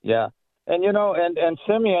 Yeah. And and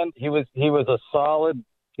Simeon, he's a solid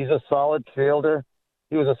fielder.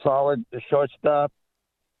 He was a solid shortstop.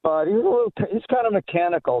 But he's kind of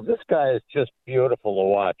mechanical. This guy is just beautiful to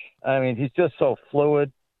watch. He's just so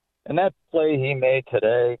fluid. And that play he made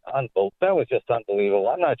today, that was just unbelievable.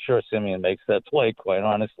 I'm not sure Simeon makes that play, quite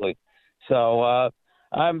honestly. So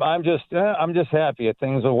I'm just happy that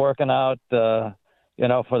things are working out. For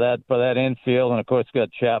that infield, and of course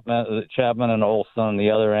got Chapman and Olson on the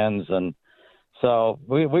other ends, and so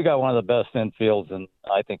we got one of the best infields in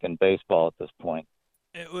baseball at this point.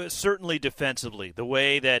 It was certainly defensively, the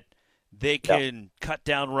way that they can cut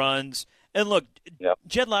down runs. And look,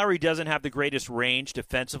 Jed Lowry doesn't have the greatest range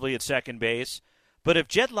defensively at second base, but if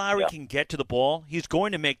Jed Lowry can get to the ball, he's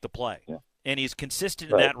going to make the play. And he's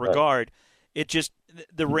consistent in that regard. It just,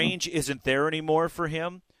 the range isn't there anymore for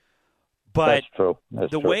him. But that's true.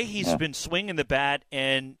 The way he's been swinging the bat,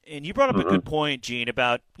 and you brought up a good point, Gene,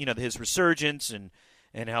 about his resurgence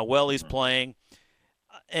and how well he's playing.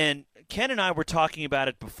 And Ken and I were talking about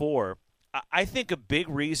it before. I think a big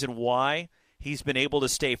reason why he's been able to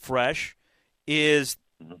stay fresh is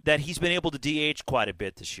that he's been able to DH quite a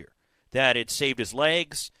bit this year. That it saved his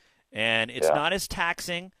legs, and it's not as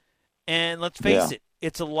taxing. And let's face it,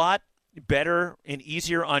 it's a lot better and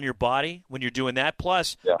easier on your body when you're doing that.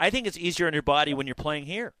 Plus, I think it's easier on your body when you're playing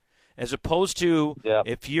here, as opposed to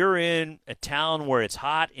if you're in a town where it's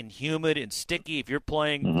hot and humid and sticky. If you're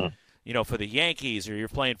playing, for the Yankees, or you're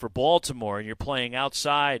playing for Baltimore, and you're playing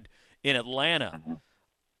outside in Atlanta,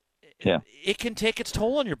 it can take its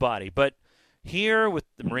toll on your body. But here with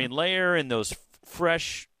the marine layer and those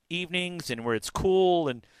fresh evenings and where it's cool,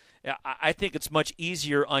 and I think it's much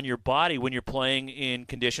easier on your body when you're playing in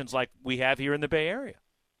conditions like we have here in the Bay Area.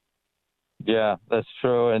 Yeah, that's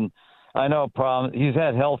true. And I know he's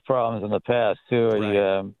had health problems in the past, too. Right.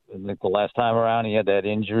 I think the last time around he had that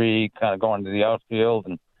injury kind of going to the outfield.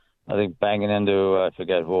 And I think banging into, I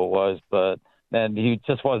forget who it was, but then he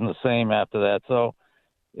just wasn't the same after that. So,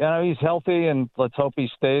 he's healthy, and let's hope he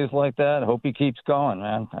stays like that. Hope he keeps going,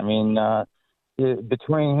 man. I mean,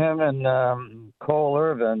 between him and Cole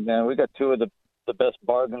Irvin, man, we got two of the best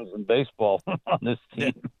bargains in baseball on this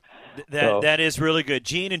team. That is really good.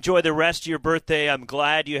 Gene, enjoy the rest of your birthday. I'm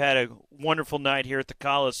glad you had a wonderful night here at the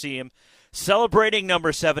Coliseum. Celebrating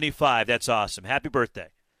number 75. That's awesome. Happy birthday.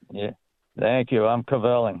 Yeah. Thank you. I'm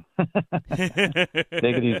cavelling. Take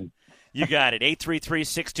it easy. You got it.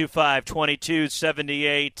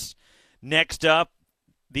 833-625-2278. Next up,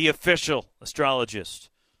 the official astrologist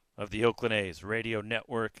of the Oakland A's radio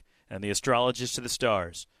network and the astrologist to the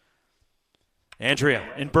stars, Andrea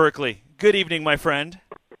in Berkeley. Good evening, my friend.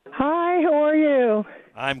 Hi, how are you?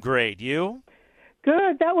 I'm great. You?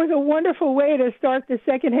 Good. That was a wonderful way to start the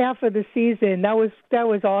second half of the season. That was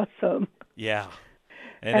awesome. Yeah.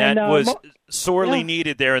 And that was sorely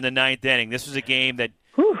needed there in the ninth inning. This was a game that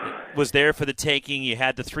was there for the taking. You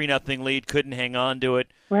had the 3-0 lead, couldn't hang on to it.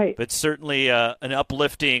 Right. But certainly an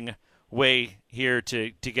uplifting way here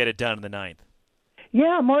to get it done in the ninth.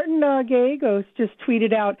 Yeah, Martin Gallegos just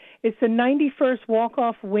tweeted out, it's the 91st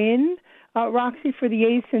walk-off win, Roxy, for the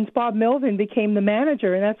A's since Bob Melvin became the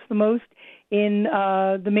manager, and that's the most in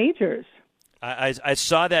the majors. I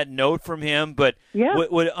saw that note from him, but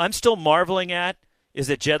what I'm still marveling at is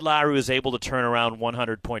that Jed Lowry was able to turn around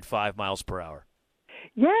 100.5 miles per hour.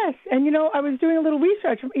 Yes, and, I was doing a little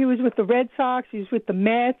research. He was with the Red Sox. He was with the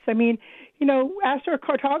Mets. I mean,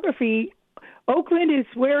 astrocartography, Oakland is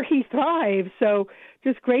where he thrives, so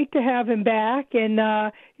just great to have him back. And,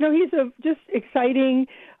 he's a just exciting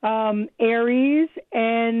Aries,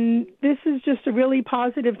 and this is just a really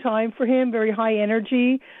positive time for him, very high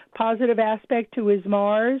energy, positive aspect to his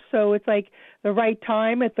Mars. So it's like the right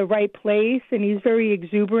time at the right place, and he's very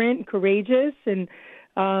exuberant and courageous and,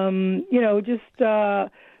 just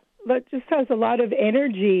has a lot of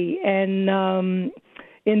energy and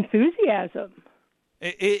enthusiasm.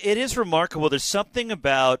 It is remarkable. There's something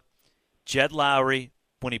about Jed Lowry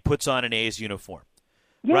when he puts on an A's uniform,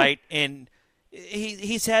 right? And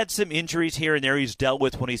he's had some injuries here and there he's dealt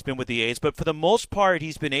with when he's been with the A's, but for the most part,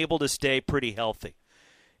 he's been able to stay pretty healthy.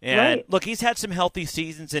 And look, he's had some healthy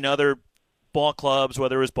seasons in other ball clubs,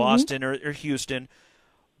 whether it was Boston or Houston,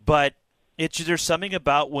 but there's something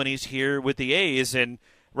about when he's here with the A's, and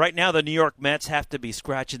right now the New York Mets have to be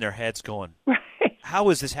scratching their heads going, how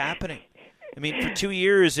is this happening? I mean, for 2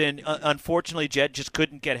 years, and unfortunately, Jed just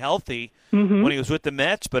couldn't get healthy when he was with the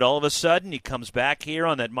Mets. But all of a sudden, he comes back here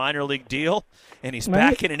on that minor league deal, and he's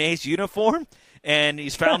back in an A's uniform, and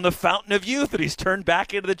he's found the fountain of youth, and he's turned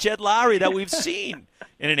back into the Jed Lowry that we've seen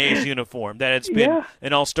in an A's uniform, that it's been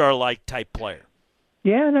an all-star-like type player.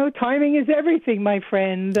 Yeah, no, timing is everything, my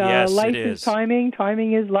friend. Yes, life it is.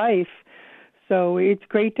 Timing is life. So it's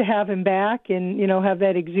great to have him back and, have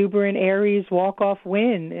that exuberant Aries walk-off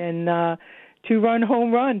win. And 2-run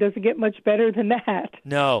home run doesn't get much better than that.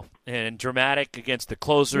 No, and dramatic against the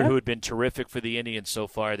closer who had been terrific for the Indians so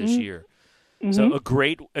far this year. So a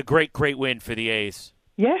great win for the A's.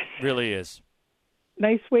 Yes. Really is.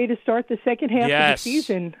 Nice way to start the second half of the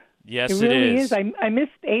season. Yes, it really is. I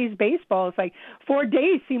missed A's baseball. It's like 4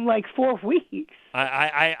 days seem like 4 weeks.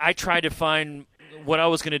 I tried to find what I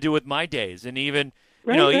was going to do with my days, and even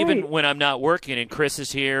even when I'm not working and Chris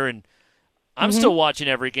is here, and I'm still watching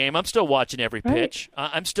every game. I'm still watching every pitch.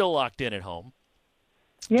 I'm still locked in at home.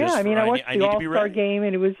 Yeah, I watched the All-Star game,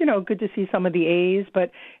 and it was good to see some of the A's,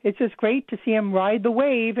 but it's just great to see him ride the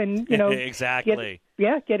wave and exactly.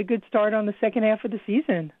 Get a good start on the second half of the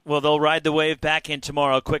season. Well, they'll ride the wave back in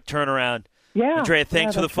tomorrow. Quick turnaround. Yeah. Andrea,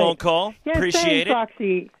 thanks for the phone call. Yeah, appreciate it.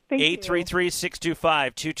 Roxy.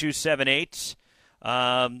 833-625-2278.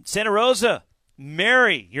 Santa Rosa,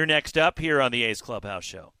 Mary, you're next up here on the A's Clubhouse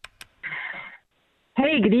Show.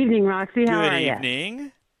 Hey, good evening, Roxy. How are you? Good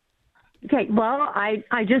evening. Okay, well, I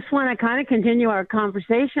just want to kind of continue our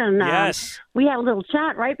conversation. Yes. We had a little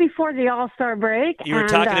chat right before the All-Star break. You were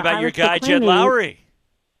talking about your guy, Jed Lowry.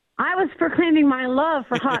 I was proclaiming my love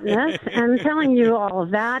for hotness and telling you all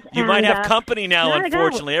of that. You might have company now,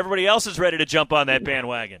 unfortunately. Everybody else is ready to jump on that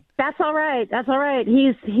bandwagon. That's all right. That's all right.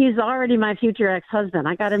 He's already my future ex-husband.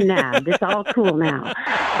 I got him nabbed. It's all cool now.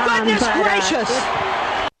 Goodness gracious!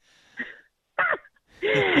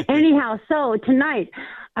 Anyhow, so tonight,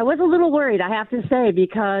 I was a little worried, I have to say,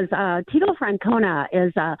 because Tito Francona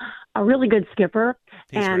is a really good skipper,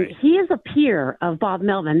 and he is a peer of Bob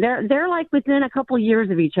Melvin. They're like within a couple years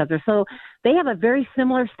of each other, so they have a very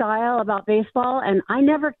similar style about baseball, and I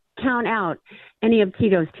never count out any of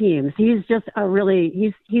Tito's teams. He's just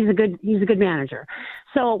he's a good manager.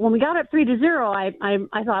 So when we got up 3-0,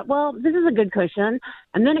 I thought, well, this is a good cushion.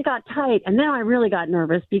 And then it got tight, and then I really got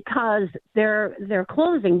nervous because their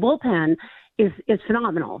closing bullpen is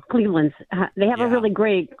phenomenal. Cleveland's they have a really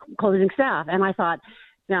great closing staff, and I thought,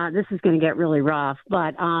 this is going to get really rough.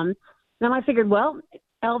 But then I figured, well,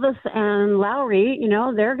 Elvis and Lowry,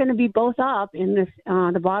 they're going to be both up in this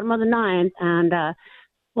the bottom of the ninth, and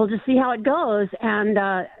we'll just see how it goes. And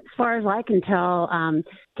as far as I can tell,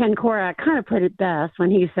 Ken Korak kind of put it best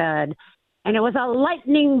when he said, and it was a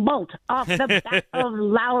lightning bolt off the back of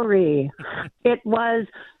Lowry. It was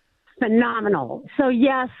phenomenal. So,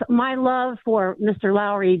 yes, my love for Mr.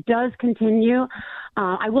 Lowry does continue.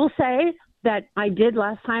 I will say that I did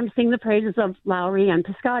last time sing the praises of Lowry and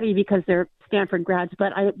Piscotty because they're Stanford grads,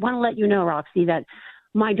 but I want to let you know, Roxy, that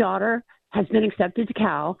my daughter has been accepted to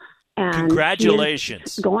Cal. And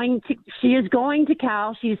congratulations! She is going to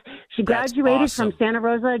Cal. She graduated from Santa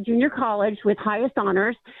Rosa Junior College with highest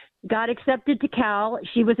honors. Got accepted to Cal.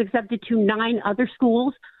 She was accepted to 9 other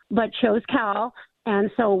schools, but chose Cal.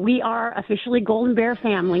 And so we are officially Golden Bear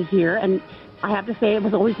family here. And I have to say, it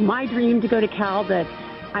was always my dream to go to Cal, but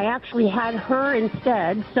I actually had her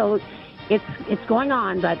instead. So it's going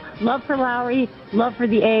on. But love for Lowry, love for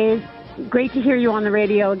the A's. Great to hear you on the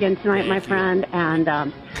radio again tonight, my friend.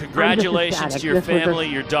 And congratulations to your family,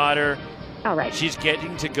 your daughter. All right. She's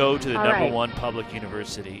getting to go to the number one public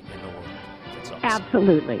university in the world. That's awesome.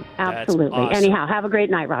 Absolutely. Absolutely. Awesome. Anyhow, have a great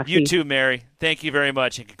night, Roxy. You too, Mary. Thank you very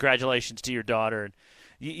much, and congratulations to your daughter. And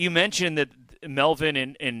you mentioned that Melvin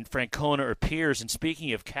and Francona are peers, and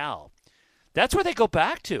speaking of Cal, that's where they go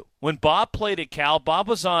back to. When Bob played at Cal, Bob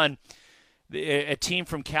was on a team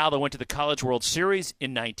from Cal that went to the College World Series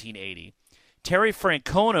in 1980. Terry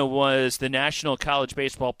Francona was the National College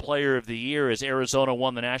Baseball Player of the Year as Arizona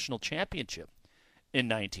won the national championship in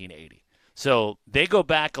 1980. So they go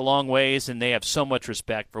back a long ways, and they have so much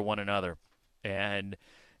respect for one another. And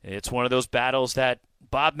it's one of those battles that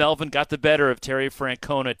Bob Melvin got the better of Terry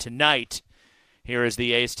Francona tonight. Here is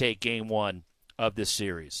the A's take Game 1 of this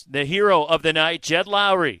series. The hero of the night, Jed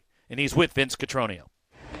Lowry, and he's with Vince Cotroneo.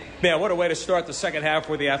 Man, what a way to start the second half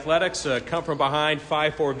for the Athletics. Come from behind,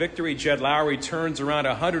 5-4 victory. Jed Lowry turns around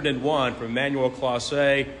 101 from Manuel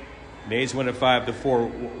Clase. A's win at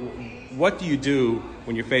 5-4. What do you do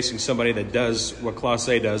when you're facing somebody that does what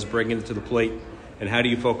Clase does, bringing it to the plate? And how do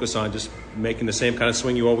you focus on just making the same kind of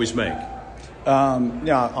swing you always make?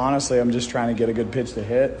 Honestly, I'm just trying to get a good pitch to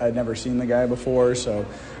hit. I'd never seen the guy before, so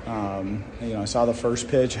I saw the first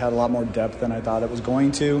pitch, had a lot more depth than I thought it was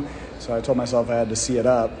going to. So I told myself I had to see it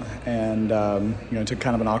up, and took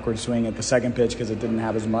kind of an awkward swing at the second pitch because it didn't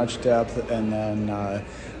have as much depth, and then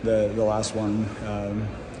the last one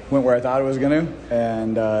went where I thought it was going to,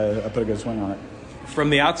 and I put a good swing on it.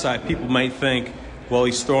 From the outside, people might think, well,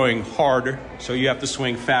 he's throwing harder, so you have to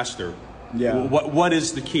swing faster. Yeah. What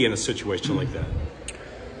is the key in a situation like that?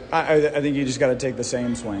 I think you just got to take the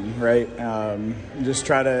same swing, right? Just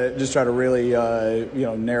try to really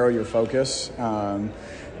narrow your focus,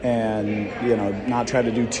 and not try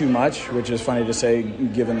to do too much, which is funny to say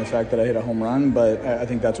given the fact that I hit a home run, but I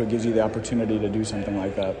think that's what gives you the opportunity to do something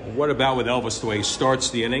like that. What about with Elvis, the way he starts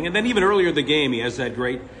the inning, and then even earlier in the game, he has that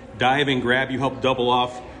great diving grab. You helped double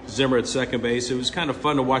off Zimmer at second base. It was kind of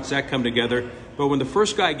fun to watch that come together. But when the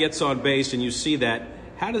first guy gets on base and you see that,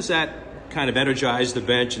 how does that kind of energize the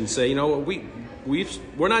bench and say,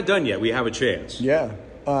 we're not done yet. We have a chance. Yeah.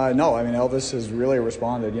 No, I mean, Elvis has really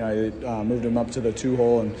responded. Moved him up to the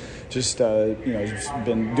 2-hole and just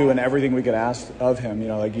been doing everything we could ask of him.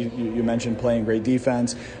 Like you mentioned, playing great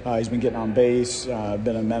defense. He's been getting on base,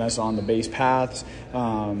 been a menace on the base paths.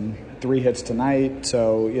 3 hits tonight,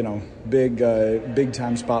 so big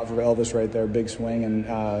time spot for Elvis right there, big swing,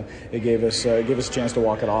 and it gave us a chance to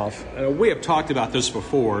walk it off. We have talked about this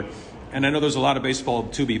before, and I know there's a lot of baseball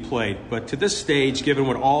to be played, but to this stage, given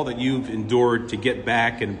what all that you've endured to get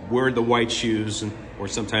back and wear the white shoes, or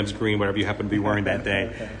sometimes green, whatever you happen to be wearing that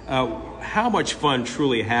day, how much fun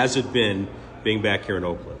truly has it been being back here in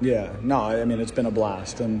Oakland? Yeah, no, I mean, it's been a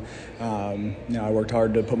blast, and I worked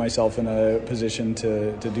hard to put myself in a position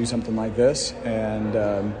to do something like this, and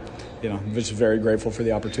I'm just very grateful for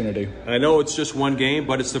the opportunity. I know it's just one game,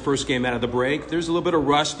 but it's the first game out of the break. There's a little bit of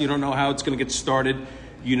rust. You don't know how it's going to get started.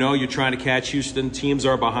 You're trying to catch Houston. Teams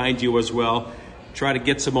are behind you as well. try to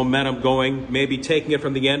get some momentum going, maybe taking it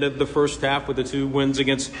from the end of the first half with the 2 wins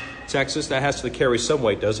against Texas? That has to carry some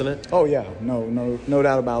weight, doesn't it? Oh yeah, no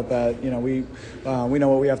doubt about that. We know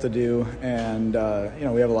what we have to do, and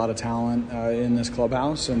we have a lot of talent in this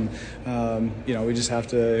clubhouse, and we just have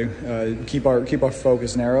to keep our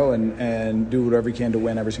focus narrow and do whatever we can to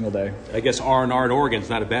win every single day. I guess R&R in Oregon's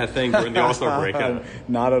not a bad thing during the All-Star break. Huh?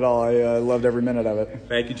 Not at all. I loved every minute of it.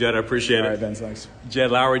 Thank you, Jed. I appreciate it. All right, Vince. Thanks.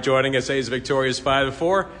 Jed Lowry joining us. A's victorious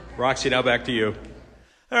 5-4. Roxy, now back to you.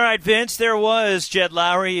 All right, Vince, there was Jed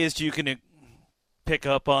Lowry, as you can pick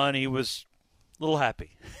up on. He was a little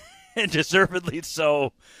happy, and deservedly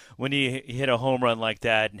so, when you hit a home run like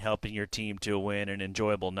that and helping your team to win an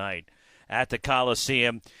enjoyable night at the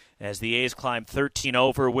Coliseum as the A's climb 13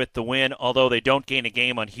 over with the win, although they don't gain a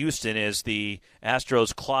game on Houston as the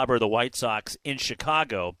Astros clobber the White Sox in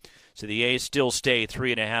Chicago. So the A's still stay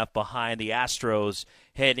 3.5 behind the Astros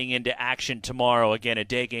heading into action tomorrow. Again, a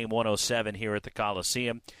day game 107 here at the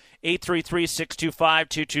Coliseum.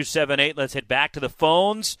 833-625-2278. Let's head back to the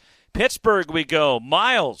phones. Pittsburgh we go.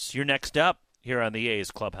 Miles, you're next up here on the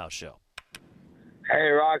A's Clubhouse Show. Hey,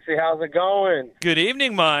 Roxy, how's it going? Good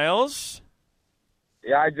evening, Miles.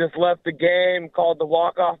 Yeah, I just left the game, called the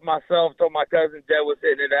walk-off myself, told my cousin Jed was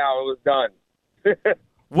hitting it out. It was done.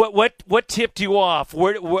 What tipped you off?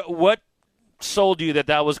 What sold you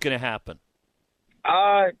that was going to happen?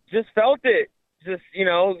 Just felt it. Just,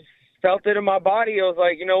 felt it in my body. I was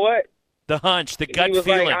like, you know what? The hunch, the gut he was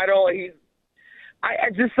feeling. Like, I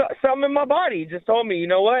just something in my body. He just told me, you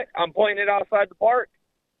know what? I'm pointing it outside the park,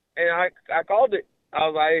 and I called it. I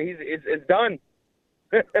was like, it's done.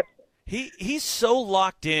 He's so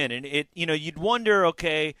locked in, and you'd wonder,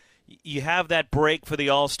 okay, you have that break for the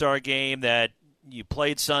All-Star game that you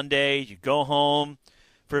played Sunday, you go home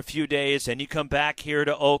for a few days, and you come back here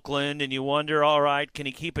to Oakland, and you wonder, all right, can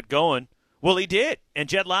he keep it going? Well, he did, and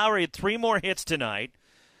Jed Lowry had 3 more hits tonight,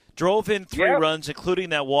 drove in 3 runs, including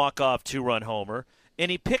that walk-off 2-run homer,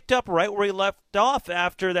 and he picked up right where he left off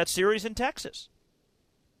after that series in Texas.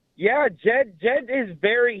 Yeah, Jed is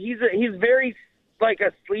he's very like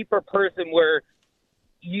a sleeper person where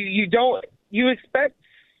you expect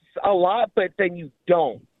a lot, but then you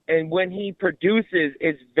don't. And when he produces,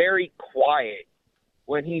 it's very quiet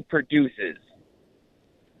when he produces.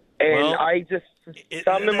 And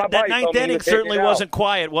something in my body. That ninth inning certainly wasn't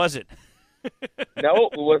quiet, was it? No,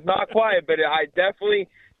 it was not quiet, but I definitely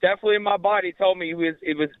in my body told me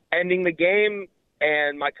it was ending the game,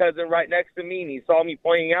 and my cousin right next to me, and he saw me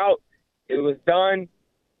pointing out, it was done,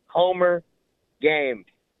 homer, game.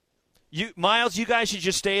 Miles, you guys should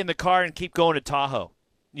just stay in the car and keep going to Tahoe.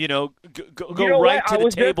 Go right to the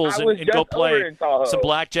tables and go play some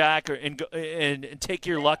blackjack and take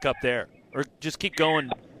your luck up there. Or just keep going,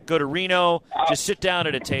 go to Reno, just sit down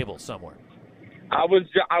at a table somewhere. I was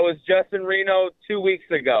just in Reno 2 weeks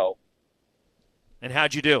ago. And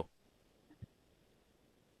how'd you do?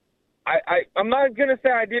 I'm not going to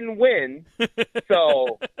say I didn't win,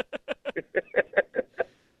 so...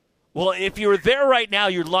 Well, if you were there right now,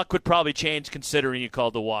 your luck would probably change considering you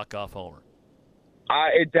called the walk-off homer.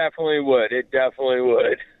 It definitely would.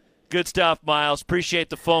 Good stuff, Miles. Appreciate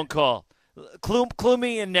the phone call. Clue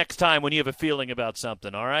me in next time when you have a feeling about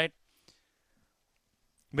something, all right?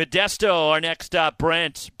 Modesto, our next up.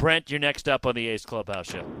 Brent, you're next up on the A's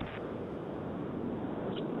Clubhouse Show.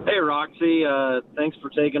 Hey, Roxy. Thanks for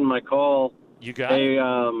taking my call. You got it.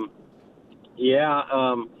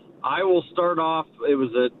 I will start off. It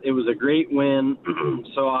was a great win,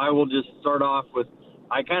 so I will just start off with.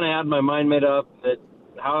 I kind of had my mind made up that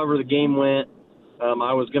however the game went,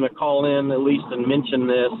 I was going to call in at least and mention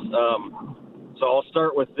this. So I'll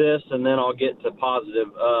start with this, and then I'll get to positive.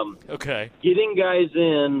 Okay. Getting guys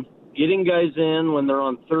in when they're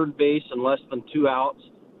on third base and less than 2 outs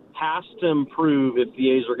has to improve if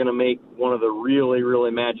the A's are going to make one of the really,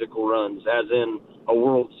 really magical runs, as in a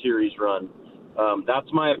World Series run.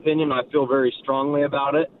 That's my opinion. I feel very strongly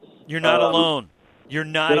about it. You're not alone. You're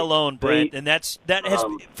not alone, Brent. And that has,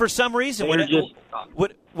 for some reason,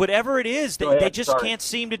 whatever it is, they just can't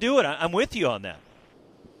seem to do it. I'm with you on that.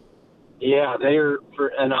 Yeah,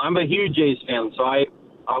 and I'm a huge A's fan, so I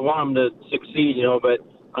want them to succeed, but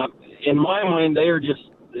in my mind, they are just,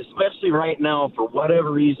 especially right now, for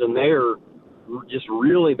whatever reason, they are just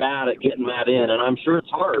really bad at getting that in. And I'm sure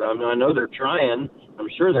it's hard. I mean, I know they're trying. I'm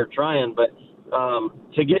sure they're trying, but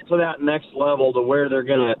to get to that next level to where they're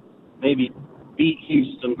going to maybe beat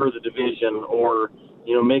Houston for the division or,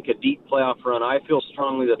 make a deep playoff run, I feel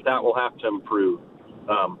strongly that will have to improve.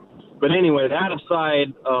 But anyway, that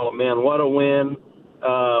aside, oh, man, what a win.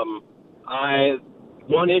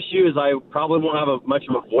 one issue is I probably won't have much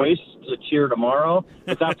of a voice to cheer tomorrow,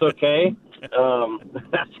 but that's okay.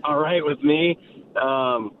 That's all right with me.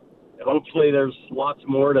 Hopefully there's lots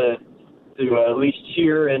more to at least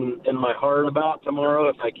cheer in my heart about tomorrow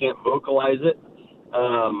if I can't vocalize it.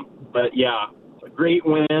 But, yeah, a great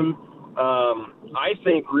win. I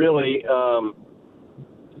think really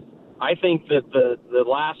I think that the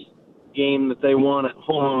last game that they won at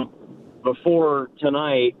home before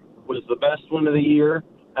tonight was the best one of the year.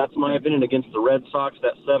 That's my opinion, against the Red Sox,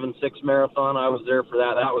 that 7-6 marathon. I was there for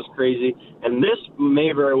that. That was crazy. And this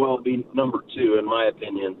may very well be number 2, in my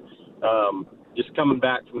opinion, just coming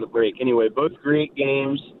back from the break. Anyway, both great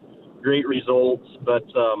games, great results, but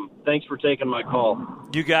thanks for taking my call.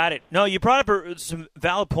 You got it. No, you brought up some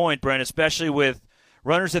valid point, Brent, especially with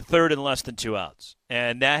runners at third and less than 2 outs.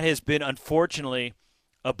 And that has been, unfortunately,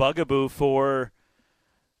 a bugaboo for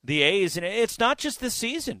the A's. And it's not just this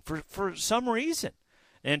season, for some reason.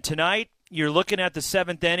 And tonight, you're looking at the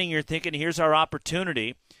 7th inning, you're thinking, here's our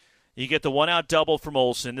opportunity. You get the 1-out double from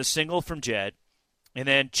Olsen, the single from Jed, and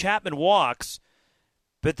then Chapman walks,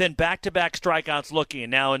 but then back-to-back strikeouts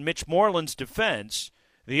looking. Now, in Mitch Moreland's defense,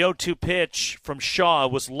 the 0-2 pitch from Shaw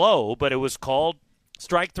was low, but it was called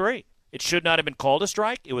strike 3. It should not have been called a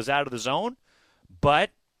strike. It was out of the zone.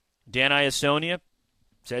 But Dan Iasonia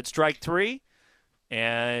said strike 3,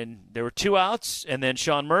 and there were 2 outs, and then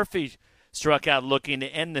Sean Murphy struck out looking to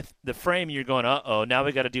end the frame. You're going, uh-oh, now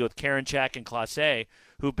we got to deal with Karinchak and Clase,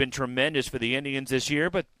 who've been tremendous for the Indians this year.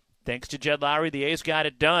 But thanks to Jed Lowry, the A's got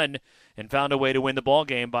it done and found a way to win the ball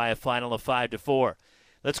game by a final of 5-4.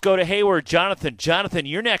 Let's go to Hayward. Jonathan. Jonathan,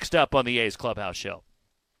 you're next up on the A's Clubhouse Show.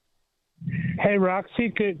 Hey, Roxy.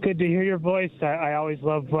 Good to hear your voice. I always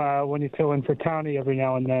love when you fill in for Townie every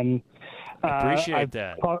now and then. Appreciate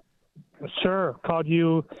that. Called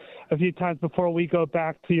you a few times before we go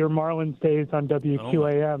back to your Marlins days on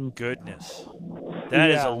WQAM. Oh, my goodness.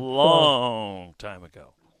 That is a long time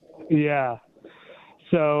ago. Yeah.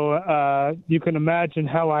 So you can imagine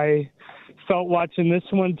how I felt watching this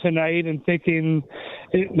one tonight and thinking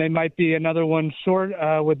they might be another one short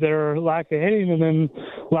with their lack of hitting. And then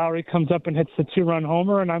Lowry comes up and hits the 2-run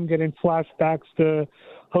homer, and I'm getting flashbacks to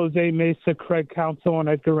Jose Mesa, Craig Counsell, and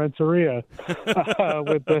Edgar Renteria.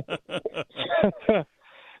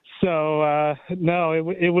 So no,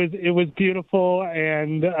 it was beautiful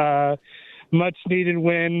and much needed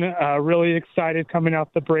win. Really excited coming off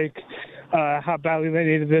the break. How badly they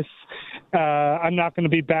needed this. I'm not going to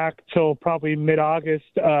be back till probably mid-August.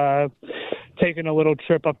 Taking a little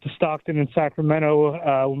trip up to Stockton and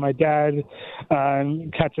Sacramento with my dad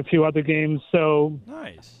and catch a few other games. So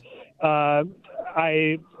nice. I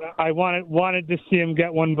wanted to see him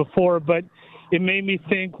get one before, but it made me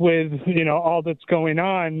think with, all that's going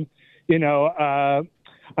on,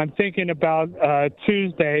 I'm thinking about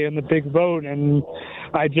Tuesday and the big vote. And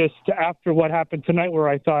I just, after what happened tonight where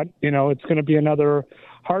I thought, it's going to be another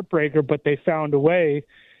heartbreaker, but they found a way.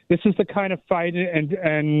 This is the kind of fight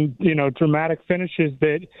and dramatic finishes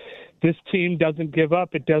that this team doesn't give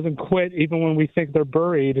up. It doesn't quit even when we think they're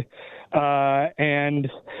buried. And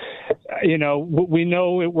we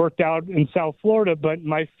know it worked out in South Florida, but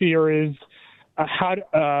my fear is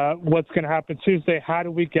what's going to happen Tuesday. How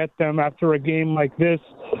do we get them after a game like this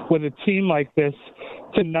with a team like this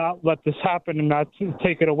to not let this happen and not to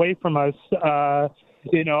take it away from us?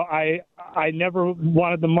 I never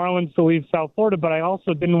wanted the Marlins to leave South Florida, but I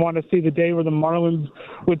also didn't want to see the day where the Marlins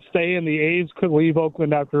would stay and the A's could leave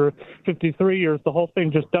Oakland after 53 years. The whole thing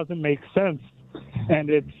just doesn't make sense. And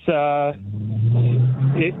it's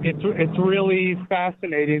really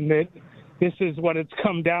fascinating that this is what it's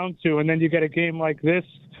come down to. And then you get a game like this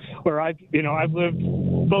where I've lived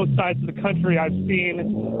both sides of the country. I've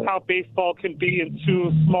seen how baseball can be in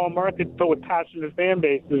 2 small markets, but with passionate fan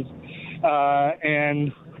bases.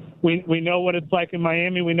 And we know what it's like in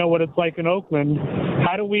Miami. We know what it's like in Oakland.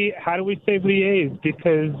 How do we save the A's?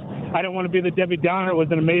 Because I don't want to be the Debbie Downer. It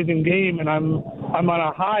was an amazing game, and I'm on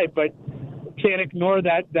a high, but can't ignore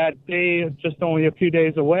that day just only a few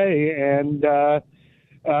days away. And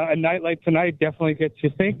a night like tonight definitely gets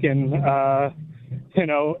you thinking.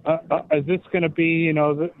 Is this going to be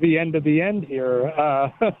the end of the end here?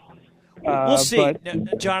 We'll see.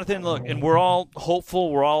 Jonathan, look, and we're all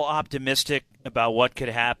hopeful. We're all optimistic about what could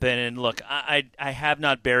happen. And, look, I have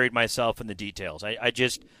not buried myself in the details.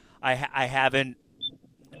 I haven't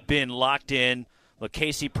been locked in. Look,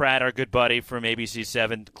 Casey Pratt, our good buddy from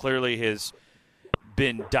ABC7, clearly has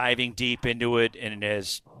been diving deep into it and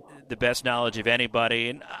has the best knowledge of anybody.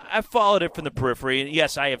 And I've followed it from the periphery. And,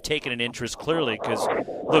 yes, I have taken an interest clearly because,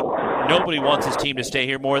 look, nobody wants his team to stay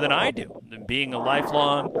here more than I do. And being a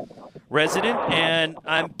lifelong resident, and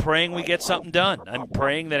I'm praying we get something done. I'm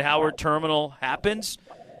praying that Howard Terminal happens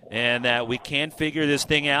and that we can figure this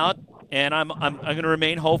thing out. And I'm going to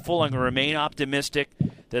remain hopeful. I'm going to remain optimistic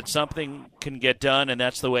that something can get done, and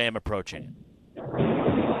that's the way I'm approaching it.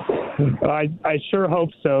 I sure hope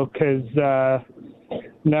so, because I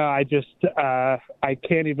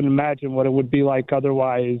can't even imagine what it would be like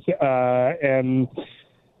otherwise, and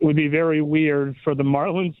it would be very weird for the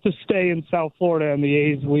Marlins to stay in South Florida and the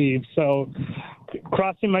A's leave. So,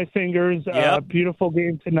 crossing my fingers. Beautiful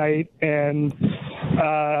game tonight, and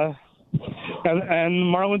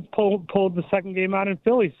Marlins pulled the second game out in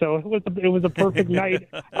Philly, so it was a perfect night.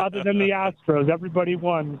 Other than the Astros, everybody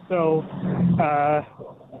won. So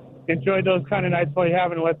enjoy those kind of nights while you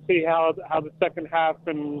have, and let's see how the second half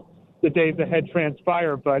and the days ahead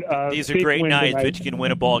transpire. But these are great nights that you can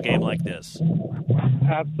win a ball game like this.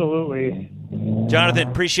 Absolutely, Jonathan.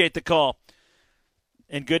 Appreciate the call.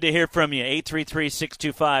 And good to hear from you.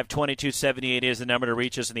 833-625-2278 is the number to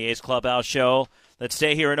reach us in the A's Clubhouse Show. Let's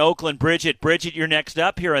stay here in Oakland. Bridget, you're next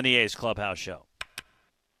up here on the A's Clubhouse Show.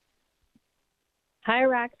 Hi,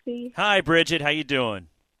 Roxy. Hi, Bridget. How you doing?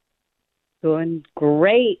 Doing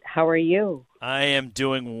great. How are you? I am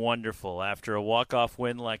doing wonderful after a walk-off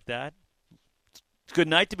win like that. It's a good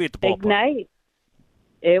night to be at the ballpark. Big night.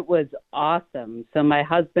 It was awesome. So my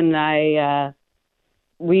husband and I,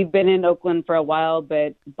 we've been in Oakland for a while,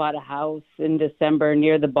 but bought a house in December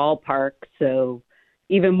near the ballpark. So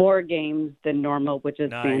even more games than normal, which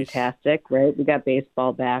is fantastic, right? We got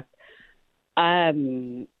baseball back.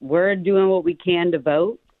 We're doing what we can to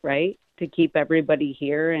vote, right, to keep everybody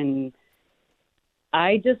here. And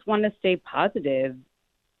I just want to stay positive.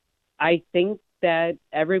 I think that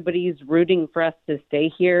everybody's rooting for us to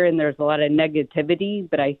stay here, and there's a lot of negativity,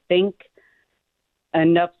 but I think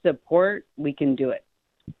enough support, we can do it.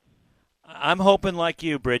 I'm hoping like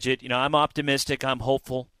you, Bridget. I'm optimistic. I'm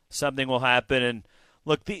hopeful something will happen. And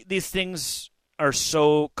look, these things are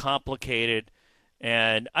so complicated,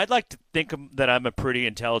 and I'd like to think that I'm a pretty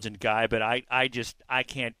intelligent guy, but I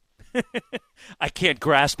can't I can't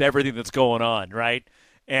grasp everything that's going on, right?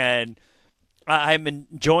 And I'm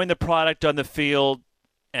enjoying the product on the field,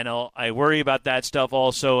 and I worry about that stuff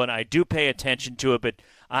also, and I do pay attention to it, but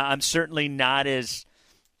I'm certainly not as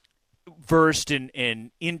versed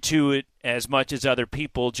in into it as much as other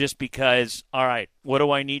people, just because, all right, what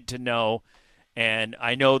do I need to know? And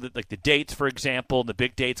I know that, like the dates, for example, the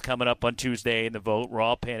big dates coming up on Tuesday and the vote, we're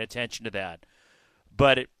all paying attention to that.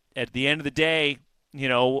 But at the end of the day,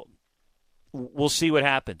 we'll see what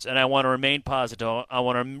happens. And I want to remain positive. I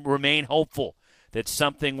want to remain hopeful that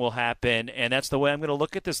something will happen. And that's the way I'm going to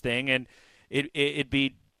look at this thing. And it'd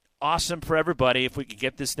be awesome for everybody if we could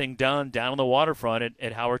get this thing done down on the waterfront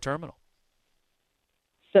at Howard Terminal.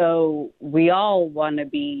 So we all want to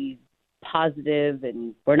be positive,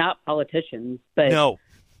 and we're not politicians, but no,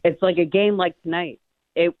 it's like a game like tonight.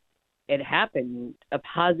 It happened. A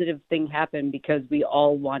positive thing happened because we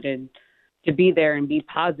all wanted to be there and be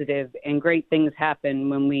positive, and great things happen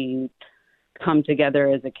when we come together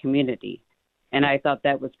as a community. And I thought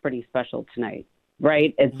that was pretty special tonight,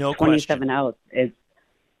 right? It's no 27 question. outs.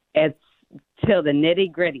 It's till the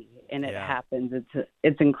nitty gritty, and it happens.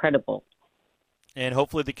 It's incredible. And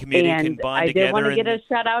hopefully the community can bond together. I did want to get a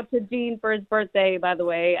shout out to Gene for his birthday, by the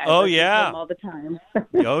way. I listen to him all the time.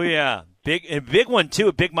 Oh yeah, big one too.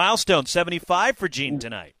 A big milestone, 75 for Gene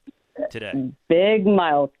today. Big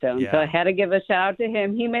milestone. Yeah. So I had to give a shout out to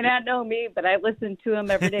him. He may not know me, but I listen to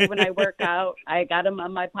him every day when I work out. I got him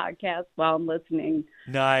on my podcast while I'm listening.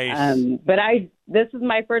 Nice. But this is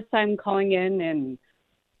my first time calling in, and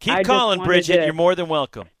keep calling, Bridget. You're more than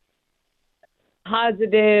welcome.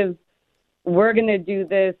 Positive. We're going to do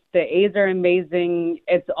this. The A's are amazing.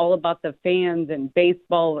 It's all about the fans and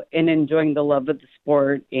baseball and enjoying the love of the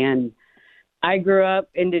sport. And I grew up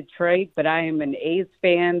in Detroit, but I am an A's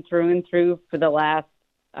fan through and through for the last,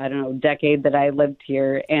 decade that I lived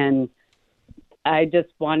here. And I just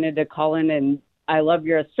wanted to call in, and I love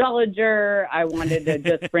your astrologer. I wanted to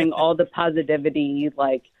just bring all the positivity.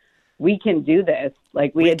 Like, we can do this.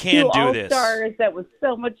 Like, we had two All-Stars. That was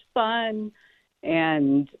so much fun.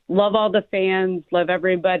 And love all the fans, love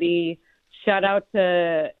everybody. Shout out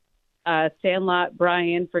to Sandlot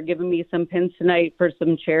Brian for giving me some pins tonight for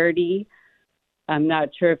some charity. I'm not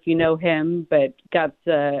sure if you know him, but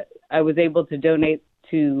I was able to donate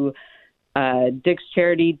to Dick's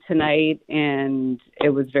charity tonight, and it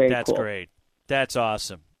was very cool. That's great. That's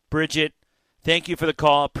awesome. Bridget, thank you for the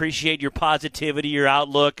call. Appreciate your positivity, your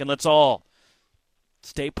outlook, and let's all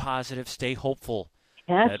stay positive, stay hopeful.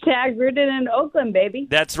 Hashtag rooted in Oakland, baby.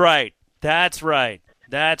 That's right. And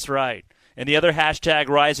And the other hashtag,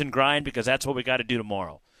 rise and grind, because that's what we got to do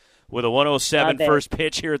tomorrow. With a 107 first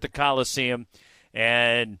pitch here at the Coliseum.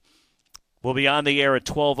 And we'll be on the air at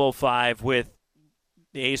 12:05 with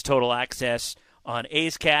the A's Total Access on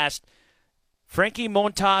A's Cast. Frankie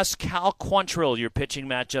Montas, Cal Quantrill, your pitching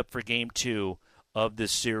matchup for Game 2 of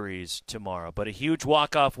this series tomorrow. But a huge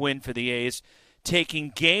walk-off win for the A's,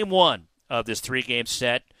 taking Game 1 of this 3-game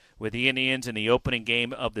set with the Indians in the opening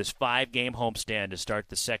game of this 5-game homestand to start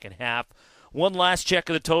the second half. One last check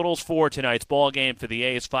of the totals for tonight's ball game for the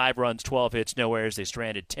A's: 5 runs, 12 hits, no errors. They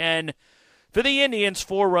stranded 10. For the Indians,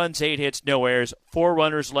 4 runs, 8 hits, no errors. 4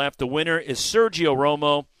 runners left. The winner is Sergio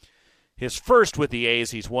Romo. His first with the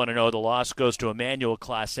A's. He's 1-0. The loss goes to Emmanuel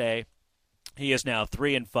Clase. He is now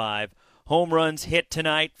 3-5. Home runs hit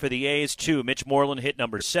tonight for the A's, 2. Mitch Moreland hit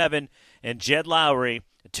number 7. And Jed Lowry,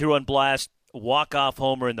 a 2-run blast, walk-off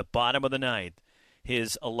homer in the bottom of the ninth,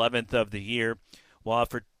 his 11th of the year. While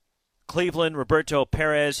for Cleveland, Roberto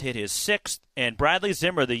Perez hit his 6th. And Bradley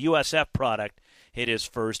Zimmer, the USF product, hit his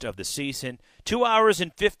first of the season. 2 hours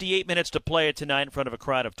and 58 minutes to play it tonight in front of a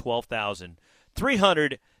crowd of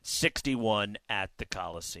 12,361 at the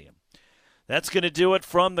Coliseum. That's going to do it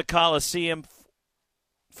from the Coliseum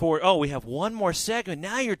we have one more segment.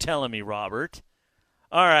 Now you're telling me, Robert.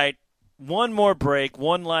 All right, one more break,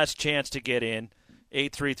 one last chance to get in.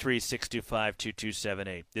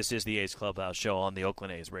 833-625-2278. This is the A's Clubhouse Show on the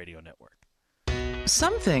Oakland A's Radio Network.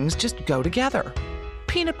 Some things just go together.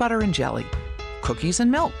 Peanut butter and jelly. Cookies and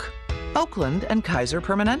milk. Oakland and Kaiser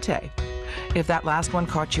Permanente. If that last one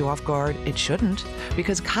caught you off guard, it shouldn't,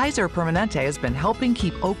 because Kaiser Permanente has been helping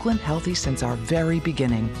keep Oakland healthy since our very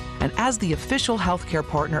beginning. And as the official healthcare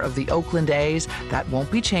partner of the Oakland A's, that won't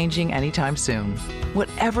be changing anytime soon.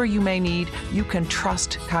 Whatever you may need, you can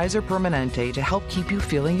trust Kaiser Permanente to help keep you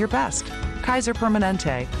feeling your best. Kaiser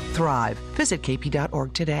Permanente. Thrive. Visit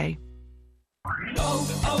kp.org today.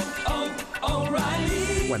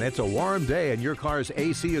 O'Reilly. When it's a warm day and your car's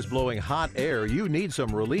AC is blowing hot air, you need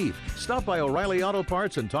some relief. Stop by O'Reilly Auto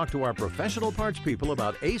Parts and talk to our professional parts people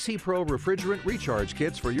about AC Pro refrigerant recharge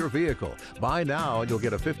kits for your vehicle. Buy now and you'll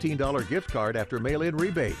get a $15 gift card after mail-in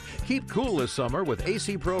rebate. Keep cool this summer with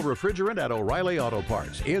AC Pro refrigerant at O'Reilly Auto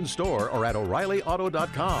Parts, in store or at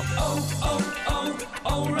O'ReillyAuto.com.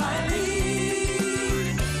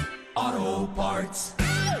 O'Reilly Auto Parts.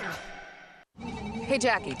 Hey,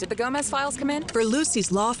 Jackie, did the Gomez files come in? For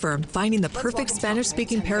Lucy's law firm, finding the perfect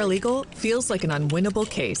Spanish-speaking paralegal feels like an unwinnable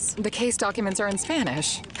case. The case documents are in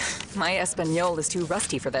Spanish. My Espanol is too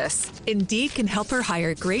rusty for this. Indeed can help her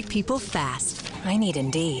hire great people fast. I need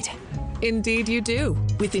Indeed. Indeed you do.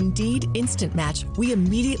 With Indeed Instant Match, we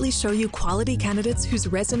immediately show you quality candidates whose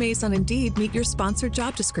resumes on Indeed meet your sponsored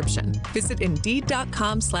job description. Visit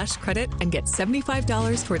Indeed.com/credit and get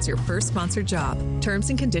 $75 towards your first sponsored job. Terms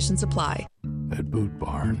and conditions apply. At Boot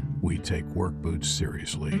Barn, we take work boots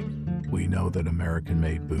seriously. We know that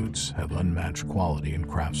American-made boots have unmatched quality and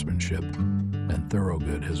craftsmanship, and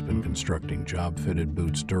Thorogood has been constructing job-fitted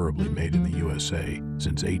boots durably made in the USA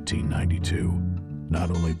since 1892. Not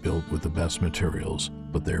only built with the best materials,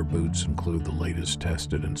 but their boots include the latest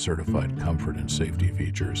tested and certified comfort and safety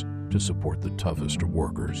features to support the toughest of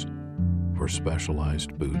workers. For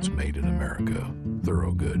specialized boots made in America,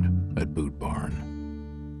 Thorogood at Boot Barn.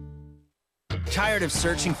 Tired of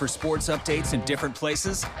searching for sports updates in different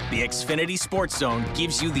places? The Xfinity Sports Zone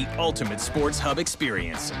gives you the ultimate sports hub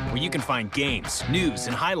experience, where you can find games, news,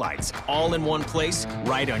 and highlights all in one place,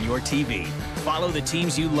 right on your TV. Follow the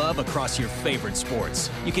teams you love across your favorite sports.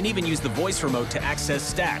 You can even use the voice remote to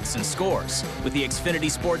access stats and scores. With the Xfinity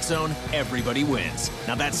Sports Zone, everybody wins.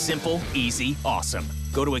 Now that's simple, easy, awesome.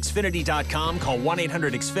 Go to Xfinity.com, call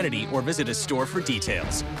 1-800-XFINITY, or visit a store for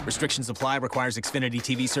details. Restrictions apply. Requires Xfinity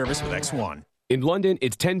TV service with X1. In London,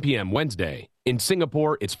 it's 10 p.m. Wednesday. In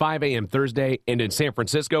Singapore, it's 5 a.m. Thursday. And in San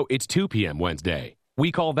Francisco, it's 2 p.m. Wednesday.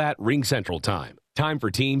 We call that Ring Central Time. Time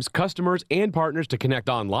for teams, customers, and partners to connect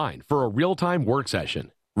online for a real-time work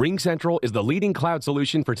session. Ring Central is the leading cloud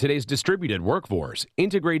solution for today's distributed workforce,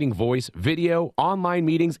 integrating voice, video, online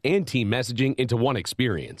meetings, and team messaging into one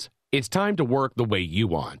experience. It's time to work the way you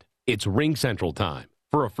want. It's Ring Central time.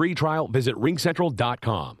 For a free trial, visit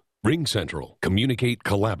ringcentral.com. Ring Central. Communicate,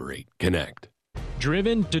 collaborate, connect.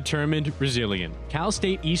 Driven, determined, resilient. Cal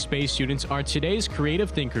State East Bay students are today's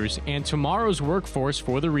creative thinkers and tomorrow's workforce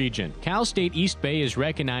for the region. Cal State East Bay is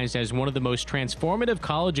recognized as one of the most transformative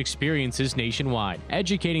college experiences nationwide,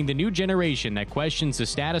 educating the new generation that questions the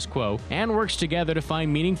status quo and works together to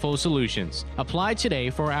find meaningful solutions. Apply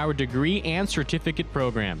today for our degree and certificate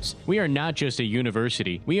programs. We are not just a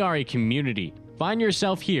university, we are a community. Find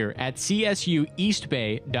yourself here at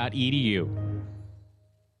csueastbay.edu.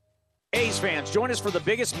 A's fans, join us for the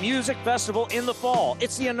biggest music festival in the fall.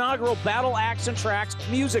 It's the inaugural Battle Axe and Tracks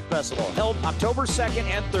Music Festival, held October 2nd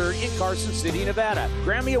and 3rd in Carson City, Nevada.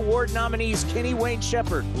 Grammy Award nominees Kenny Wayne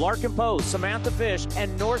Shepherd, Larkin Poe, Samantha Fish,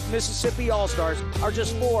 and North Mississippi All-Stars are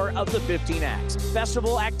just 4 of the 15 acts.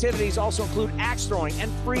 Festival activities also include axe throwing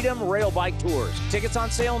and Freedom Rail Bike tours. Tickets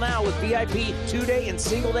on sale now with VIP 2-day and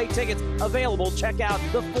single-day tickets available. Check out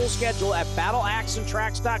the full schedule at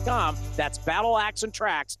battleaxeandtracks.com. That's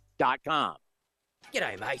battleaxeandtracks.com.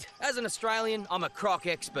 G'day, mate. As an Australian, I'm a croc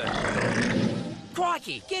expert.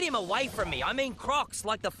 Crikey, get him away from me. I mean crocs,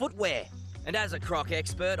 like the footwear. And as a croc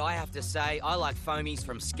expert, I have to say I like foamies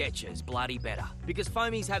from Skechers bloody better. Because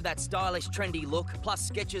foamies have that stylish, trendy look, plus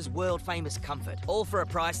Skechers' world-famous comfort. All for a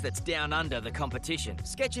price that's down under the competition.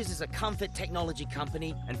 Skechers is a comfort technology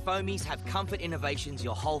company, and foamies have comfort innovations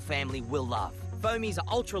your whole family will love. Foamies are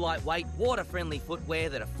ultra-lightweight, water-friendly footwear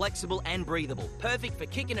that are flexible and breathable. Perfect for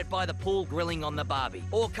kicking it by the pool, grilling on the barbie.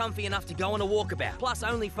 Or comfy enough to go on a walkabout. Plus,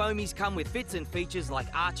 only foamies come with fits and features like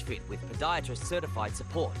Arch Fit with podiatrist-certified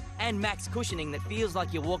support. And max cushioning that feels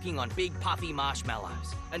like you're walking on big, puffy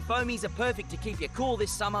marshmallows. And foamies are perfect to keep you cool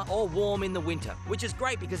this summer or warm in the winter. Which is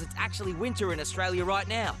great because it's actually winter in Australia right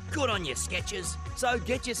now. Good on you, Skechers. So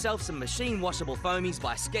get yourself some machine-washable foamies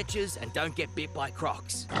by Skechers and don't get bit by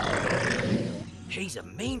crocs. He's a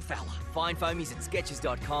mean fella. Find foamies at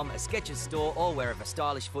Skechers.com, a Skechers store, or wherever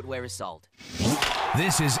stylish footwear is sold.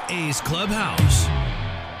 This is A's Clubhouse.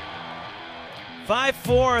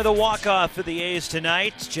 5-4, the walk-off for the A's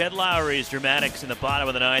tonight. Jed Lowry's Dramatics in the bottom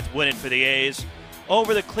of the ninth, winning for the A's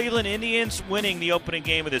over the Cleveland Indians, winning the opening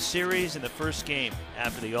game of the series in the first game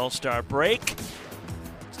after the All-Star break.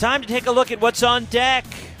 It's time to take a look at what's on deck.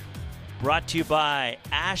 Brought to you by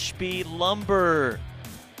Ashby Lumber.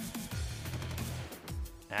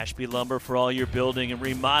 Ashby Lumber for all your building and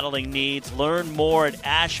remodeling needs. Learn more at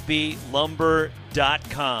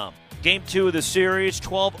ashbylumber.com. Game 2 of the series,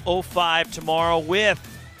 12:05 tomorrow with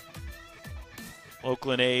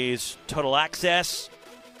Oakland A's Total Access.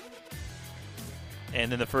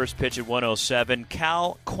 And then the first pitch at 1:07.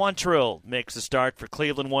 Cal Quantrill makes the start for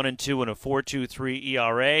Cleveland, 1-2 and a 4.23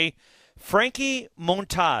 ERA. Frankie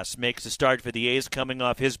Montas makes the start for the A's, coming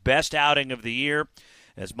off his best outing of the year,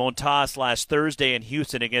 as Montas last Thursday in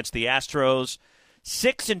Houston against the Astros.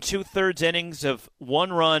 6 2/3 innings of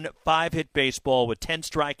 1-run, 5-hit baseball with 10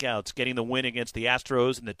 strikeouts, getting the win against the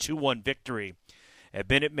Astros in the 2-1 victory at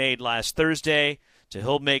Minute Maid last Thursday. So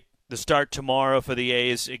he'll make the start tomorrow for the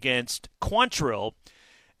A's against Quantrill.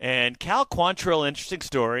 And Cal Quantrill, interesting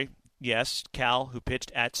story. Yes, Cal, who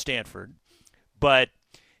pitched at Stanford. But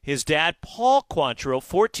his dad, Paul Quantrill,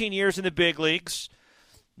 14 years in the big leagues,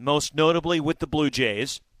 most notably with the Blue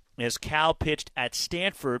Jays, as Cal pitched at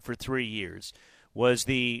Stanford for 3 years, was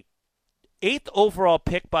the 8th overall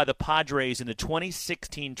pick by the Padres in the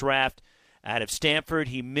 2016 draft out of Stanford.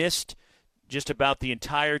 He missed just about the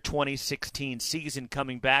entire 2016 season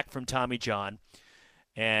coming back from Tommy John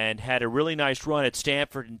and had a really nice run at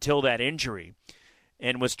Stanford until that injury,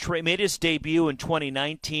 and was made his debut in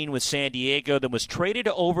 2019 with San Diego, then was traded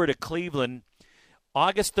over to Cleveland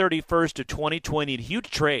August 31st of 2020, a huge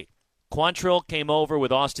trade. Quantrill came over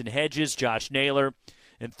with Austin Hedges, Josh Naylor,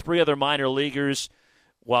 and 3 other minor leaguers,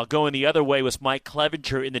 while going the other way was Mike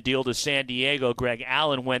Clevenger in the deal to San Diego. Greg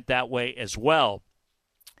Allen went that way as well.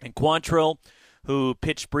 And Quantrill, who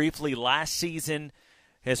pitched briefly last season,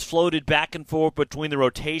 has floated back and forth between the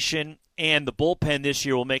rotation and the bullpen this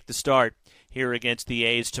year, will make the start here against the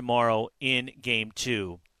A's tomorrow in Game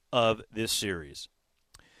 2 of this series.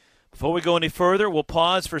 Before we go any further, we'll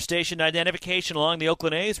pause for station identification along the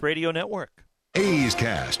Oakland A's radio network. A's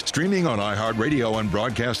Cast, streaming on iHeartRadio and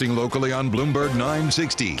broadcasting locally on Bloomberg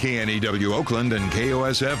 960, KNEW Oakland, and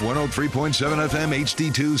KOSF 103.7 FM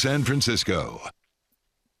HD2 San Francisco.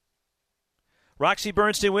 Roxy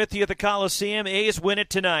Bernstein with you at the Coliseum. A's win it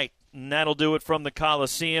tonight, and that'll do it from the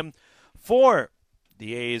Coliseum for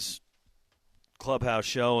the A's clubhouse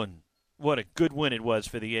show. And what a good win it was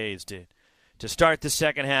for the A's to start the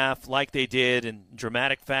second half like they did in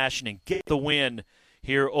dramatic fashion and get the win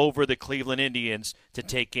here over the Cleveland Indians to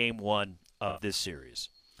take Game 1 of this series.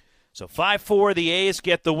 So 5-4, the A's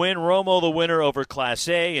get the win. Romo the winner over Class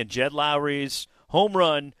A, and Jed Lowry's home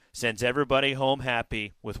run sends everybody home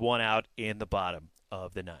happy with 1 out in the bottom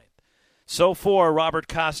of the ninth. So for Robert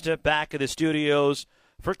Costa, back at the studios,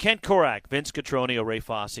 for Kent Korak, Vince Cotroneo, Ray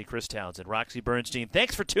Fosse, Chris Townsend, Roxy Bernstein,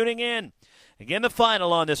 thanks for tuning in. Again, the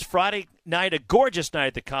final on this Friday night, a gorgeous night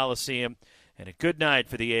at the Coliseum, and a good night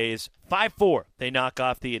for the A's. 5-4, they knock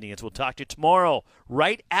off the Indians. We'll talk to you tomorrow,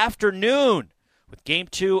 right after noon, with Game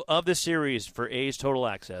 2 of the series for A's Total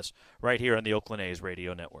Access, right here on the Oakland A's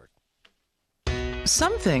Radio Network.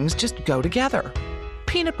 Some things just go together.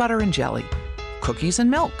 Peanut butter and jelly, cookies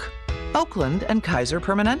and milk, Oakland and Kaiser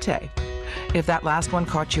Permanente. If that last one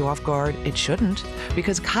caught you off guard, it shouldn't,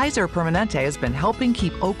 because Kaiser Permanente has been helping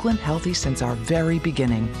keep Oakland healthy since our very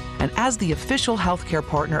beginning. And as the official healthcare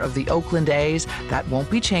partner of the Oakland A's, that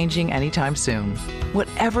won't be changing anytime soon.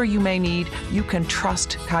 Whatever you may need, you can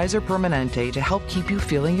trust Kaiser Permanente to help keep you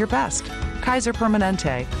feeling your best. Kaiser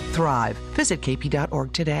Permanente. Thrive. Visit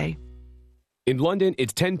kp.org today. In London,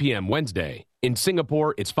 it's 10 p.m. Wednesday. In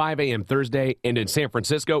Singapore, it's 5 a.m. Thursday. And in San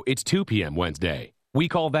Francisco, it's 2 p.m. Wednesday. We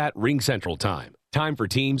call that Ring Central Time. Time for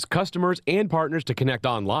teams, customers, and partners to connect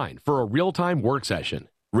online for a real-time work session.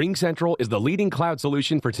 Ring Central is the leading cloud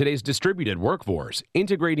solution for today's distributed workforce,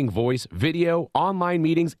 integrating voice, video, online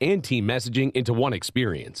meetings, and team messaging into one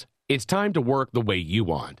experience. It's time to work the way you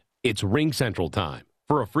want. It's Ring Central Time.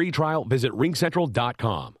 For a free trial, visit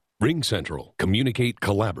ringcentral.com. Ring Central. Communicate,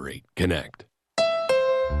 collaborate, connect.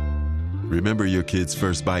 Remember your kid's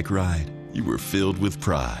first bike ride? You were filled with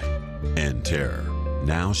pride and terror.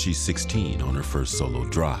 Now she's 16 on her first solo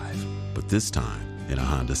drive, but this time in a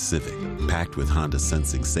Honda Civic, packed with Honda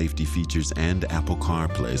Sensing safety features and Apple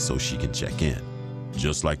CarPlay so she can check in.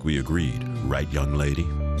 Just like we agreed, right, young lady?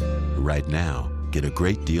 Right now, get a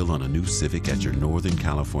great deal on a new Civic at your Northern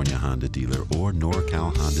California Honda dealer or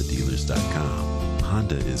NorCalHondaDealers.com.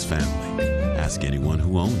 Honda is family. Ask anyone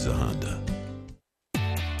who owns a Honda.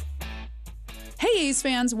 Hey A's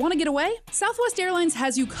fans, want to get away? Southwest Airlines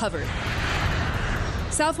has you covered.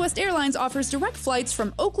 Southwest Airlines offers direct flights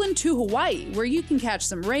from Oakland to Hawaii, where you can catch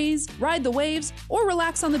some rays, ride the waves, or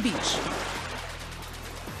relax on the beach.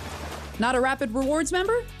 Not a Rapid Rewards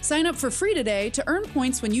member? Sign up for free today to earn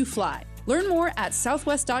points when you fly. Learn more at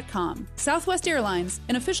southwest.com. Southwest Airlines,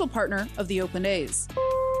 an official partner of the Oakland A's.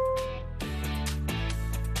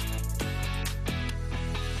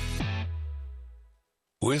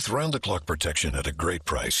 With round-the-clock protection at a great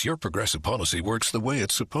price, your Progressive policy works the way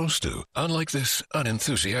it's supposed to, unlike this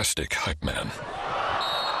unenthusiastic hype man.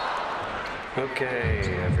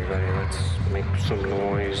 Okay, everybody, let's make some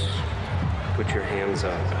noise. Put your hands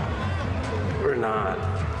up. Or not.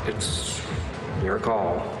 It's your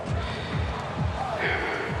call.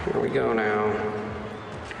 Here we go now.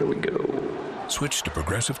 Here we go. Switch to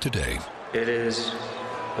Progressive today. It is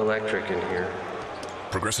electric in here.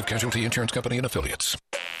 Progressive Casualty Insurance Company and Affiliates.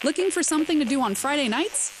 Looking for something to do on Friday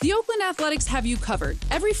nights? The Oakland Athletics have you covered.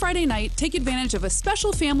 Every Friday night, take advantage of a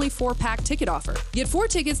special family 4-pack ticket offer. Get 4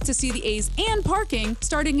 tickets to see the A's and parking,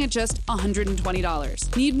 starting at just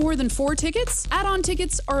 $120. Need more than 4 tickets? Add-on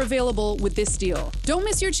tickets are available with this deal. Don't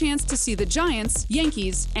miss your chance to see the Giants,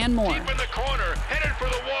 Yankees, and more. Deep in the corner, headed for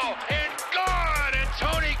the wall, and gone! And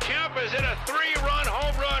Tony Kemp is in a 3-run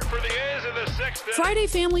home run for the A's in the 6th inning. Friday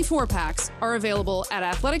family 4-packs are available at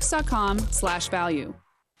athletics.com/value.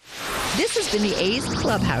 This has been the A's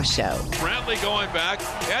Clubhouse Show. Brantley going back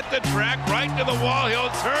at the track, right to the wall. He'll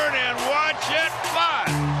turn and watch it fly.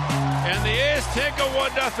 And the A's take a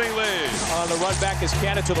 1-0 lead. On the run back is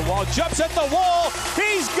Cannon to the wall. Jumps at the wall.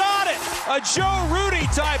 He's got it. A Joe Rudy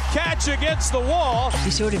type catch against the wall. Be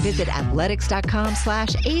sure to visit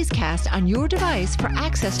athletics.com/A'sCast on your device for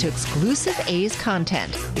access to exclusive A's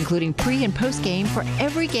content, including pre- and post-game for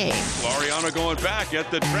every game. Laureano going back at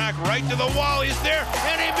the track, right to the wall. He's there,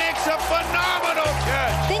 and he makes a phenomenal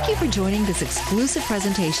catch. Thank you for joining this exclusive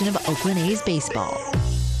presentation of Oakland A's baseball.